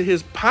catches up to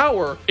his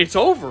power, it's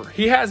over.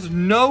 He has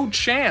no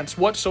chance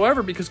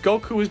whatsoever because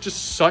Goku is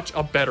just such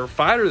a better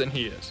fighter than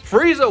he is.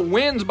 Frieza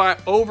wins by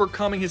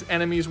overcoming his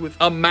enemies with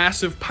a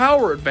massive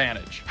power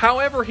advantage.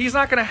 However, he's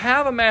not going to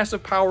have a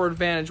massive power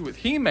advantage with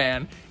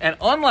He-Man, and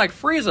unlike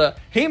Frieza,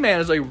 He-Man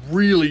is a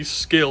really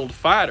skilled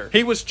fighter.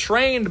 He was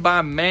trained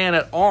by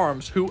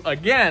Man-at-Arms, who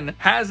again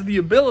has the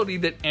ability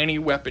that any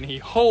weapon he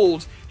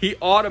holds, he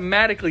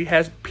automatically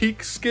has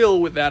peak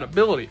skill with that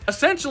ability.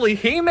 Essentially,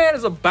 He-Man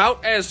is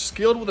about as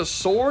skilled with a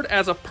sword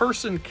as a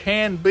person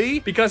can be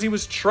because he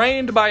was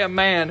trained by a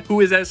man who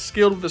is as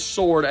skilled with a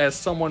sword as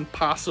someone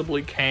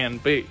possibly can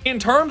be. In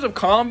terms of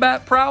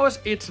combat prowess,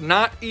 it's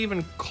not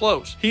even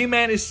close.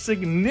 He-Man is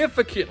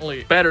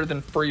significantly better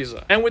than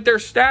Frieza. And with their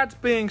stats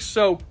being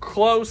so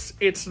close,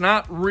 it's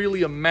not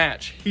really a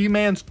match.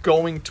 He-Man's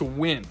going to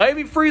win.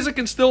 Maybe Frieza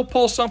can still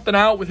pull something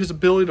out with his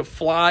ability to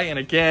fly and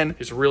again,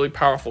 his really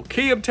powerful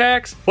Ki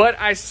attacks, but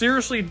I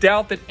seriously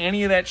doubt that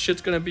any of that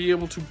shit's gonna be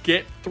able to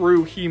get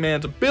through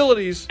He-Man's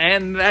abilities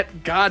and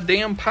that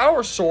goddamn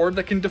power sword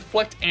that can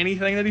deflect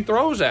anything that he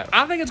throws at him.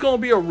 I think it's gonna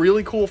be a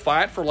really cool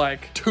fight for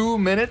like 2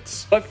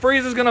 minutes, but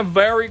Frieza's gonna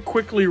very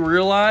quickly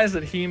realize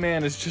that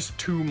He-Man is just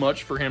too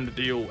much for him to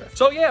deal with.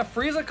 So yeah,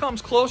 Frieza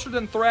comes closer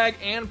than Thragg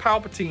and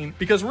Palpatine,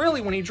 because really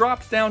when he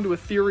drops down to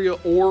Etheria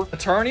or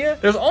Eternia,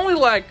 there's only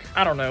like,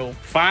 I don't know,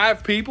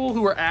 5 people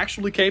who are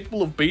actually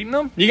capable of beating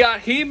him. You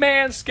got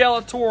He-Man,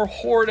 Skeletor,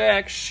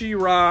 Hordak,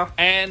 She-Ra,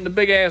 and the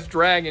big-ass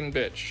dragon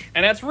bitch.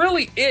 And that's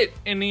really it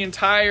in the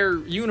entire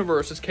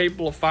universe that's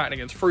capable of fighting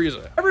against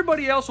Frieza.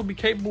 Everybody else will be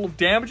capable of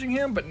damaging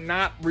him, but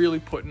not really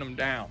putting him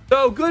down.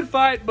 So, good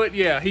fight, but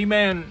yeah,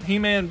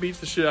 He-Man beats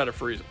the shit out of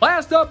Frieza.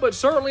 Last up, but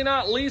certainly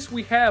not least,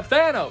 we have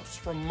Thanos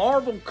from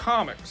Marvel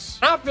Comics.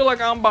 I feel like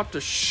I'm about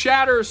to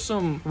shatter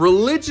some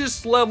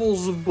religious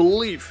levels of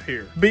belief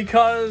here,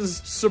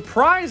 because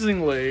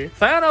surprisingly,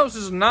 Thanos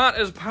is not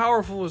as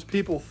powerful as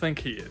people think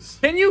he is.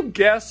 Can you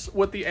guess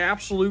what the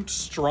absolute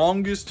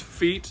strongest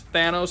feat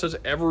Thanos has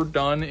ever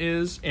done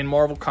is in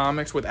Marvel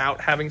Comics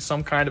without having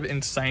some kind of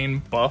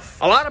insane buff?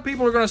 A lot of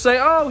people are going to say,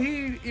 oh,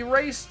 he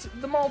erased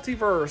the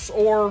multiverse,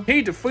 or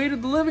he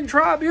defeated the Living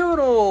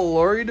Tribunal,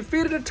 or he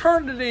defeated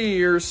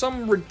Eternity, or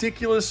some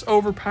ridiculous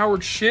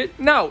overpowered shit.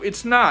 No,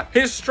 it's not.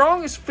 His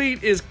strongest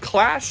feat is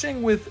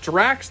clashing with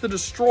Drax the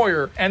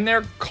Destroyer, and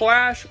their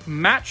clash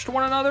matched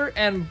one another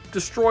and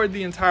destroyed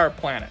the entire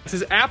planet. It's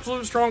his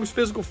absolute strongest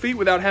physical feat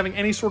without having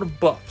any sort of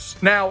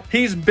buffs. Now,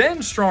 he's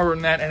been stronger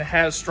than that and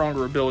has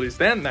stronger abilities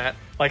than that.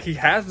 Like, he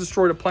has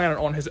destroyed a planet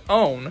on his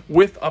own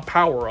with a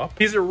power-up.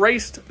 He's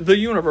erased the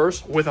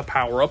universe with a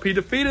power-up. He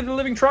defeated the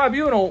Living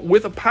Tribunal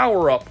with a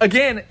power-up.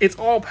 Again, it's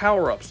all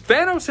power-ups.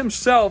 Thanos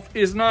himself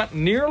is not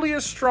nearly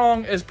as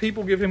strong as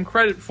people give him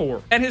credit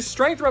for. And his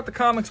strength throughout the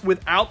comics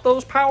without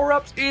those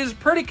power-ups is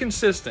pretty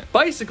consistent.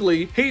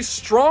 Basically, he's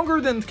stronger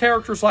than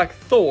characters like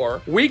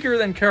Thor, weaker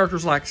than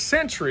characters like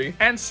Sentry,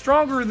 and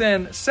stronger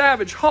than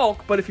Savage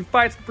Hulk, but if he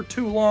fights for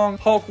too long,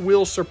 Hulk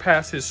will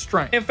surpass his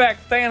strength. In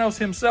fact, Thanos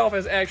himself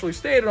has actually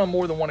stated on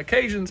more than one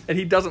occasions that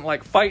he doesn't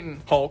like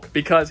fighting Hulk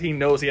because he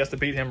knows he has to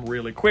beat him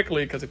really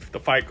quickly, because if the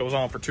fight goes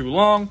on for too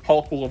long,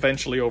 Hulk will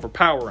eventually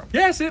overpower him.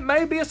 Yes, it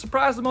may be a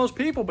surprise to most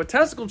people, but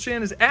Testicle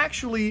Chin is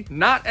actually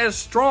not as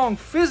strong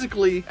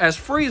physically as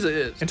Frieza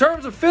is. In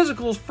terms of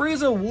physicals,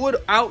 Frieza would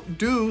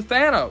outdo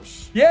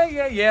Thanos.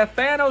 Yeah,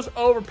 Thanos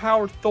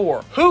overpowered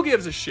Thor. Who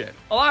gives a shit?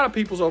 A lot of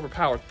people's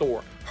overpowered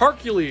Thor.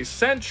 Hercules,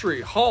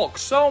 Sentry, Hulk,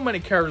 so many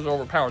characters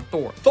overpowered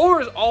Thor.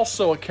 Thor is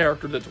also a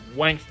character that's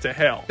wanked to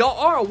hell. Y'all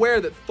are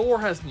aware that Thor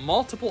has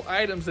multiple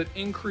items that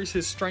increase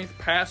his strength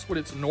past what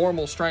its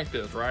normal strength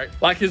is, right?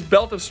 Like his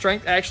belt of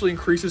strength actually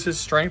increases his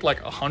strength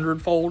like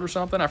 100-fold or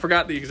something. I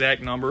forgot the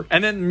exact number.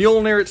 And then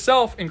Mjolnir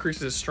itself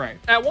increases his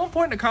strength. At one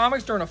point in the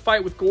comics, during a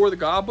fight with Gore the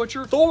God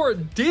Butcher, Thor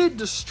did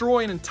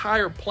destroy an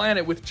entire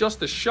planet with just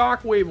the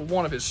shockwave of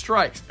one of his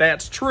strikes.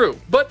 That's true.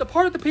 But the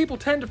part that people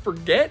tend to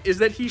forget is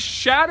that he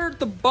shattered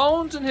the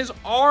bones in his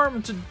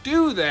arm to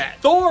do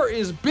that. Thor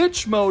is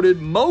bitch moded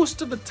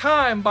most of the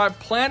time by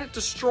planet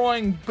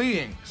destroying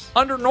beings.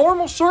 Under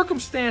normal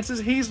circumstances,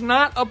 he's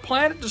not a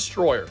planet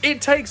destroyer.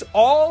 It takes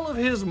all of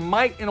his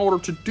might in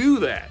order to do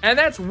that. And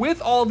that's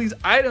with all these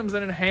items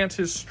that enhance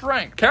his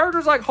strength.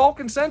 Characters like Hulk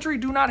and Sentry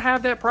do not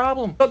have that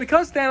problem. But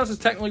because Thanos is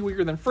technically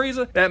weaker than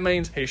Frieza, that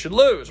means he should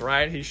lose,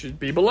 right? He should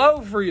be below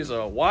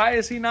Frieza. Why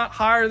is he not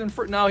higher than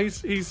Frieza? No,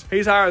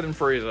 he's higher than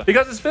Frieza.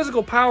 Because his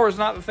physical power is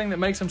not the thing that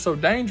makes him so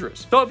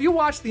dangerous. So if you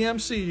watch the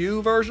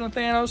MCU version of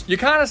Thanos, you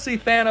kind of see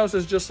Thanos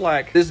as just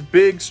like this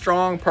big,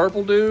 strong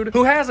purple dude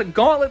who has a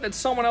gauntlet that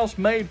someone else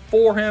made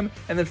for him,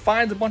 and then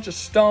finds a bunch of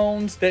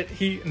stones that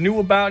he knew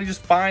about. He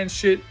just finds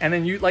shit, and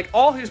then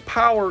all his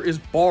power is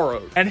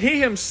borrowed. And he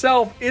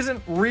himself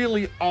isn't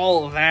really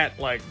all that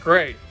like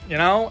great, you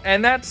know?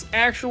 And that's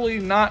actually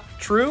not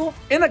true.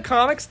 In the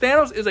comics,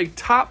 Thanos is a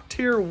top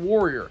tier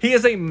warrior. He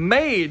is a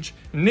mage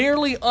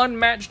nearly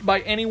unmatched by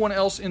anyone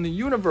else in the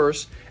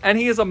universe, and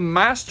he is a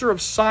master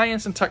of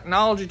science and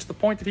technology to the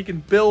point that he can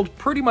build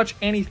pretty much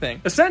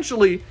anything.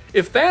 Essentially,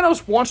 if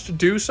Thanos wants to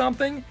do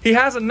something, he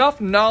has enough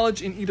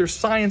knowledge in either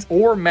science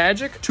or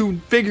magic to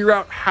figure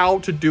out how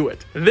to do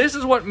it. This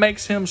is what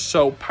makes him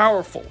so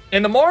powerful.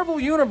 In the Marvel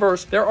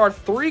Universe, there are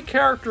 3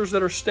 characters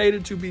that are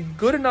stated to be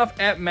good enough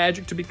at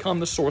magic to become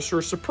the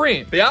Sorcerer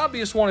Supreme. The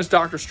obvious one is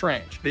Doctor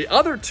Strange. The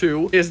other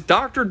 2 is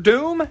Doctor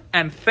Doom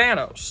and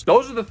Thanos.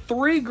 Those are the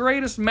 3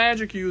 greatest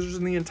magic users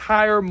in the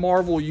entire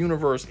Marvel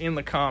Universe in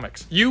the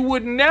comics. You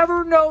would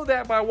never know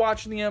that by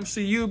watching the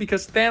MCU,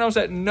 because Thanos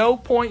at no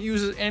point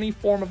uses any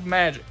form of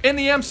magic. In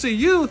the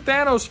MCU,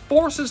 Thanos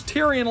forces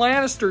Tyrion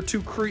Lannister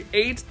to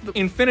create the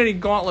Infinity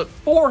Gauntlet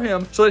for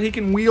him so that he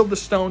can wield the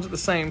stones at the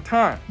same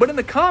time. But in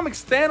the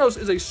comics, Thanos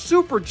is a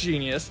super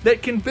genius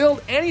that can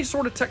build any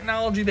sort of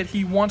technology that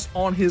he wants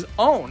on his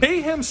own. own.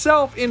 He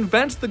himself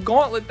invents the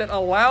gauntlet that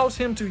allows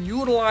him to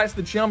utilize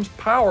the gem's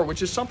power,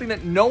 which is something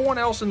that no one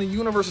else in the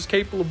universe is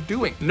capable of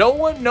doing. No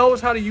one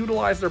knows how to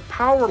utilize their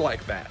power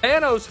like that.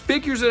 Thanos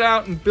figures it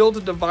out and builds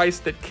a device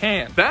that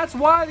can. That's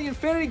why the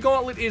Infinity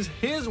Gauntlet is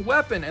his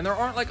weapon, and there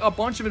aren't like a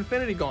bunch of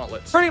Infinity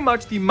Gauntlets. Pretty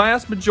much the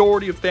mass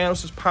majority of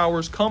Thanos'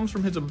 powers comes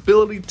from his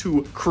ability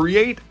to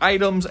create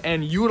items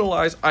and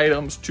utilize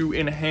items to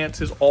enhance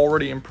his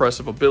already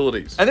impressive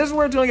abilities. And this is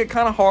where it's going to get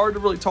kind of hard to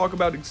really talk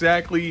about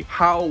exactly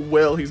how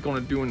well he's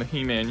going to do in the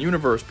He-Man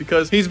universe,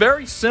 because he's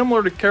very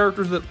similar to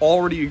characters that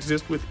already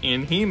exist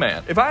within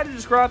He-Man. If I had to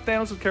describe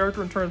Thanos'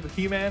 character in terms of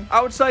He-Man,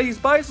 I would say he's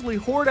basically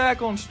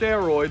Hordak on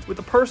steroids with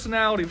the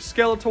personality of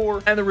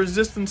Skeletor and the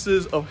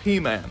resistances of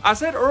He-Man. I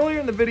said earlier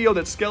in the video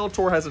that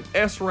Skeletor has an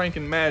S rank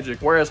in magic,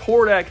 whereas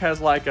Hordak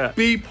has like a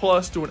B+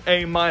 to an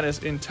A-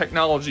 in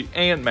technology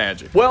and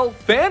magic. Well,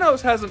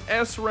 Thanos has an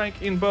S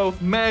rank in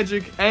both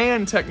magic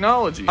and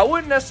technology. I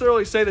wouldn't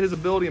necessarily say that his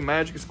ability in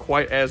magic is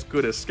quite as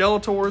good as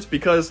Skeletor's,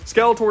 because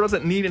Skeletor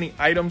doesn't need any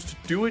items to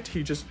do it,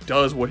 he just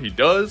does what he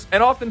does.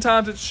 And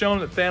oftentimes it's shown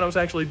that Thanos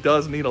actually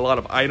does need a lot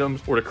of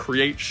items or to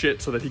create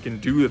shit so that he can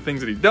do the things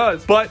that he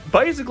does. But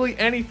basically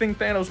anything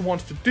Thanos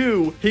wants to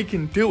do, he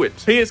can do it.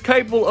 He is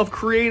capable of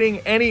creating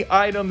any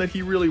item that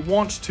he really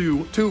wants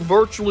to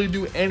virtually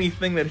do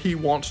anything that he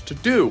wants to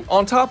do.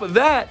 On top of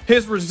that,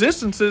 his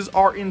resistances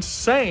are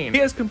insane. He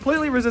has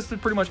completely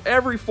resisted pretty much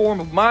every form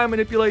of mind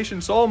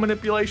manipulation, soul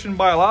manipulation,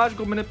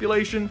 biological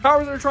manipulation,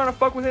 powers that are trying to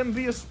fuck with him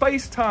via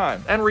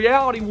space-time and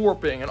reality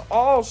warping and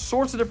all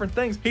sorts of different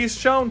things. He's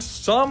shown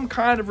some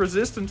kind of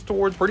resistance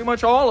towards pretty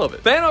much all of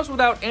it. Thanos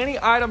without any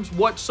items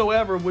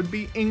whatsoever would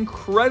be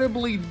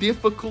incredibly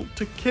difficult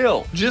to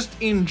kill, just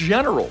in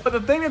general. But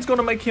the thing that's going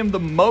to make him the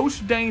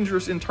most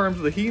dangerous in terms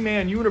of the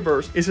He-Man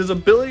universe is his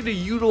ability to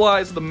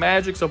utilize the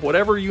magics of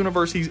whatever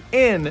universe he's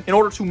in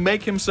order to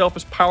make himself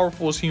as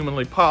powerful as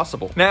humanly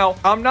possible. Now,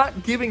 I'm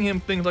not giving him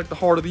things like the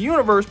Heart of the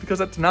Universe because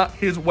that's not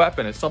his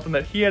weapon. It's something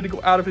that he had to go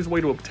out of his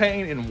way to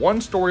obtain in one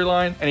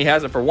storyline, and he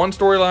has it for one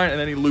storyline and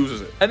then he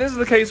loses it. And this is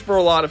the case for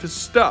a lot of his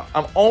stuff.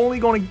 I'm only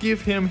going to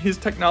give him his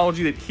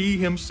technology that he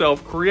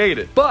himself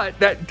created. But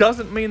that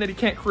doesn't mean that he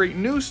can't create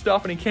new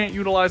stuff and he can't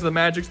utilize the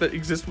magics that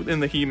exist within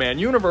the He-Man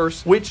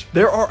universe, which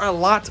there are a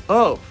lot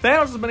of.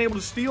 Thanos has been able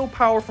to steal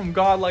power from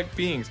godlike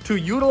beings, to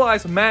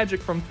utilize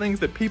magic from things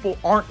that people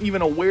aren't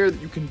even aware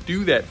that you can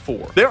do that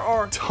for. There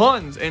are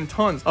tons and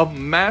tons of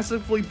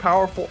massively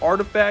powerful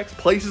artifacts,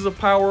 places of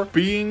power,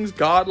 beings,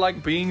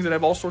 godlike beings that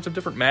have all sorts of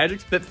different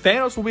magics that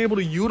Thanos will be able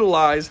to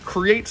utilize,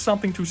 create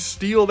something to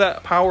steal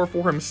that power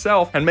for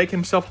himself and make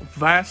himself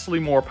vastly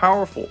more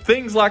powerful.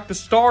 Things like the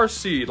Star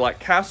Seed, like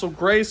Castle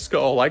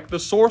Grayskull, like the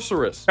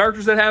Sorceress,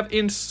 characters that have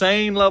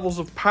insane levels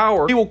of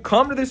power. He will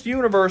come to this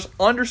universe,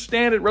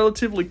 understand it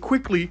relatively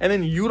quickly, and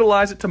then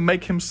utilize it to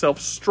make himself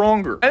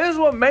stronger. And this is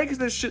what makes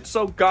this shit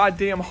so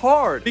goddamn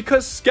hard,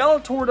 because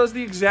Skeletor does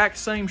the exact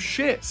same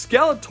shit.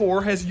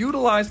 Skeletor has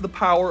utilized the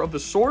power of the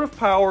Sword of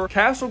Power,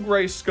 Castle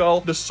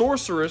Grayskull, the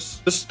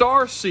Sorceress, the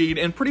Star Seed,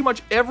 and pretty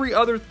much every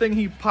other thing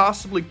he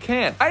possibly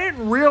can. I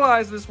didn't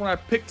realize this when I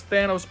picked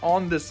Thanos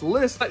on this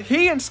list, but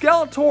he and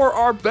Skeletor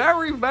are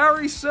very,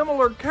 very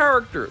similar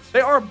characters.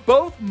 They are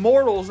both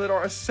mortals that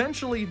are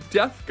essentially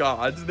death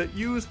gods that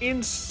use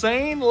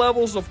insane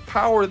levels of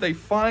power they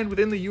find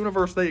within the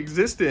universe they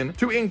exist in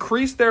to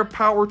increase their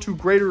power to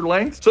greater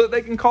lengths so that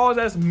they can cause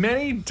as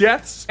many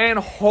deaths and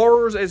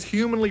horrors as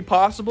humanly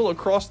possible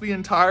across the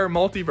entire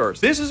multiverse.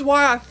 This is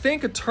why I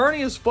think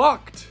Eternia is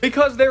fucked,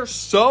 because they're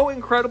so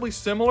incredibly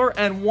similar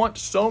and want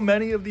so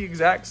many of the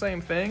exact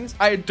same things.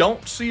 I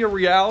don't see a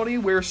reality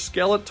where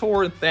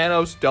Skeletor and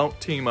Thanos don't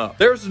team up.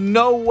 There's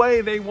no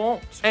way they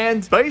won't.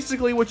 And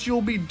basically what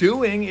you'll be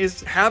doing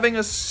is having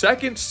a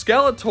second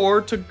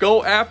Skeletor to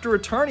go after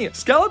Eternia.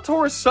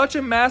 Skeletor is such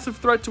a massive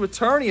threat to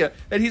Eternia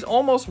that he's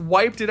almost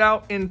wiped it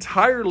out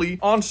entirely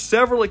on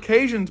several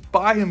occasions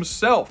by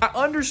himself. I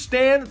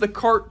understand that the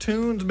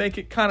cartoons make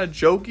it kind of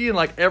jokey and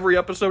like every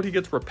episode he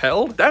gets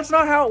repelled. That's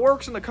not how it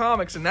works in the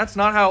comics, and that's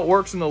not how it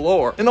works in the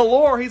lore. In the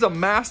lore, he's a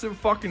massive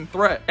fucking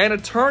threat, and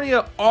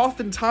Eternia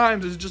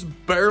oftentimes is just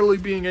barely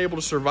being able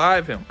to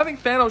survive him. Having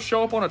Thanos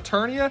show up on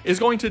Eternia is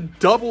going to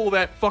double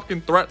that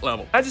fucking threat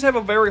level. I just have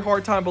a very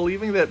hard time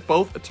believing that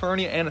both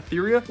Eternia and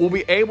Etheria will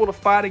be able to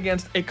fight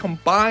against a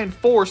combined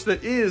force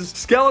that is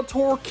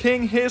Skeletor,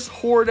 King Hiss,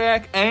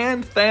 Hordak,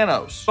 and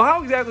Thanos. So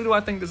how exactly do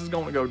I think this is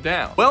going to go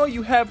down? Well,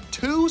 you have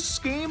two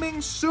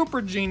scheming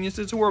super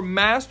geniuses who are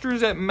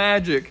masters at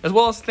magic, as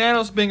well as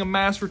Thanos being a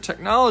master of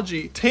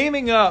technology,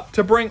 teaming up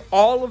to bring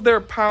all of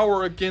their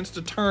power against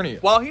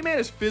Eternia. While He-Man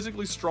is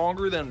physically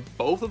stronger than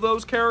both of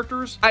those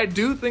characters, I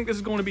do think this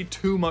is going to be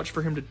too much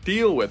for him to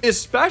deal with,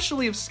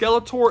 especially if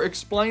Skeletor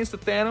explains to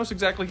Thanos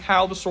exactly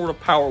how the Sword of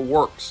Power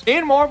works.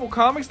 In Marvel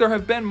Comics, there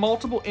have been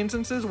multiple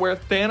instances where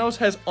Thanos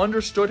has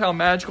understood how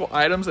magical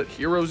items that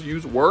heroes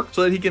use work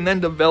so that he can then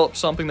develop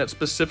something that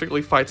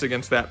specifically fights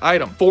against that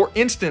item. For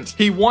instance,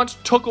 he once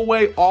took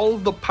away all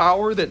of the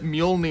power that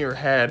Mjolnir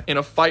had in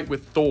a fight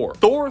with Thor.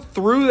 Thor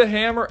threw the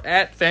hammer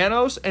at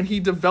Thanos and he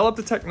developed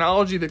a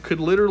technology that could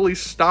literally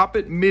stop it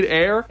it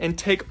mid-air and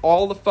take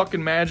all the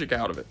fucking magic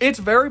out of it. It's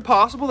very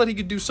possible that he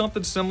could do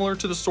something similar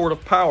to the Sword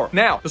of Power.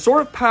 Now, the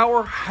Sword of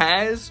Power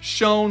has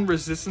shown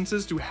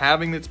resistances to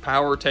having its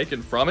power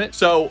taken from it,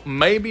 so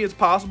maybe it's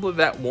possible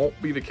that won't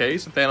be the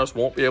case and Thanos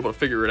won't be able to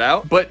figure it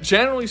out. But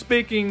generally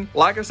speaking,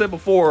 like I said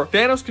before,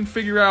 Thanos can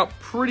figure out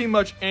pretty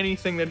much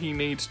anything that he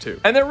needs to.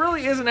 And there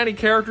really isn't any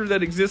character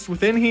that exists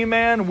within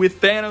He-Man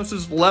with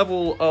Thanos'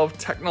 level of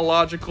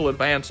technological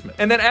advancement.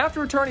 And then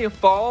after Eternia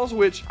Falls,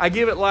 which I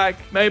give it like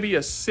maybe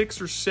a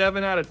 6 or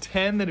 7 out of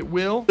 10 that it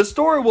will, the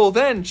story will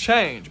then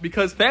change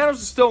because Thanos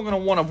is still going to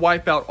want to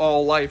wipe out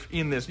all life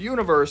in this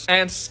universe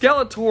and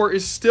Skeletor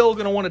is still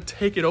going to want to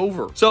take it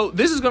over. So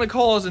this is going to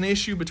cause an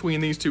issue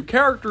between these two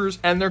characters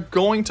and they're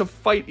going to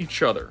fight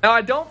each other. Now,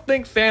 I don't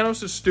think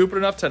Thanos is stupid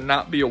enough to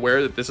not be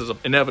aware that this is an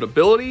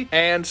inevitability,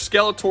 and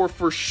Skeletor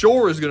for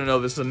sure is going to know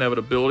this is an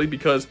inevitability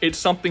because it's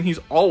something he's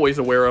always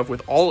aware of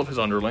with all of his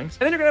underlings.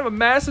 And then you're going to have a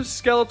massive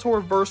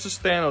Skeletor versus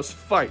Thanos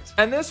fight.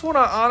 And this one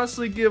I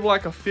honestly give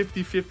like a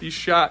 50-50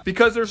 shot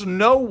because there's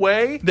no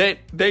way that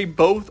they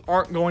both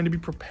aren't going to be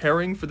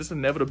preparing for this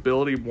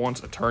inevitability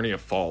once Eternia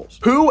falls.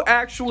 Who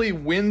actually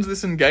wins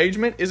this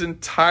engagement is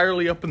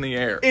entirely up in the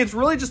air. It's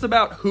really just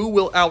about who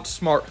will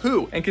outsmart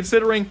who. And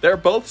considering they're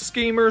both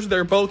schemers,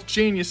 they're both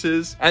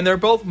geniuses, and they're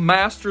both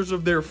masters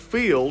of their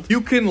field,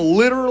 you can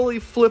literally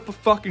flip a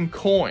fucking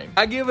coin.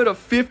 I give it a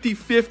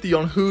 50-50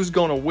 on who's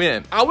gonna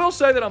win. I will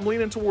say that I'm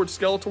leaning towards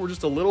Skeletor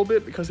just a little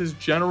bit because his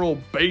general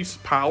base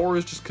power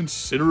is just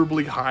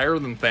considerably higher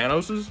than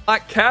Thanos's.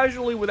 Like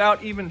casually,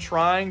 without even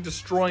trying,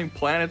 destroying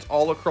planets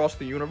all across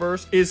the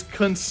universe is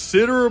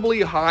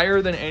considerably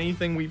higher than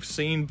anything we've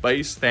seen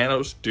base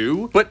Thanos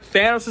do. But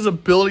Thanos'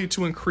 ability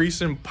to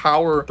increase in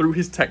power through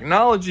his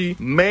technology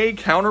may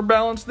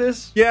counterbalance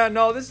this. Yeah,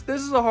 no, this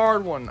is a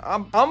hard one.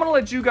 I'm gonna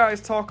let you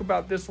guys talk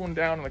about this one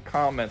down in the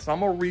comments. I'm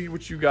gonna read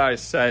what you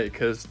guys say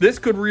because this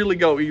could really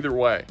go either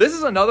way. This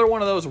is another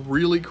one of those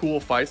really cool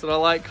fights that I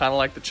like, kind of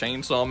like the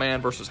Chainsaw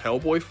Man versus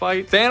Hellboy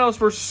fight. Thanos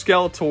versus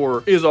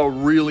Skeletor is a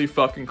really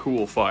fucking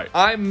cool fight.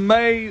 I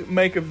may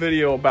make a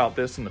video about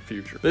this in the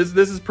future. This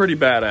is pretty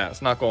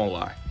badass, not gonna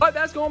lie. But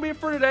that's gonna be it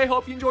for today.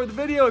 Hope you enjoyed the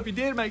video. If you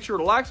did, make sure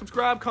to like,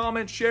 subscribe,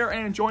 comment, share,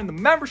 and join the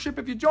membership.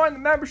 If you join the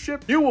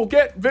membership, you will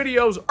get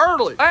videos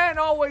early. And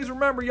always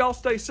remember, y'all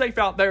stay safe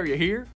out there, you hear?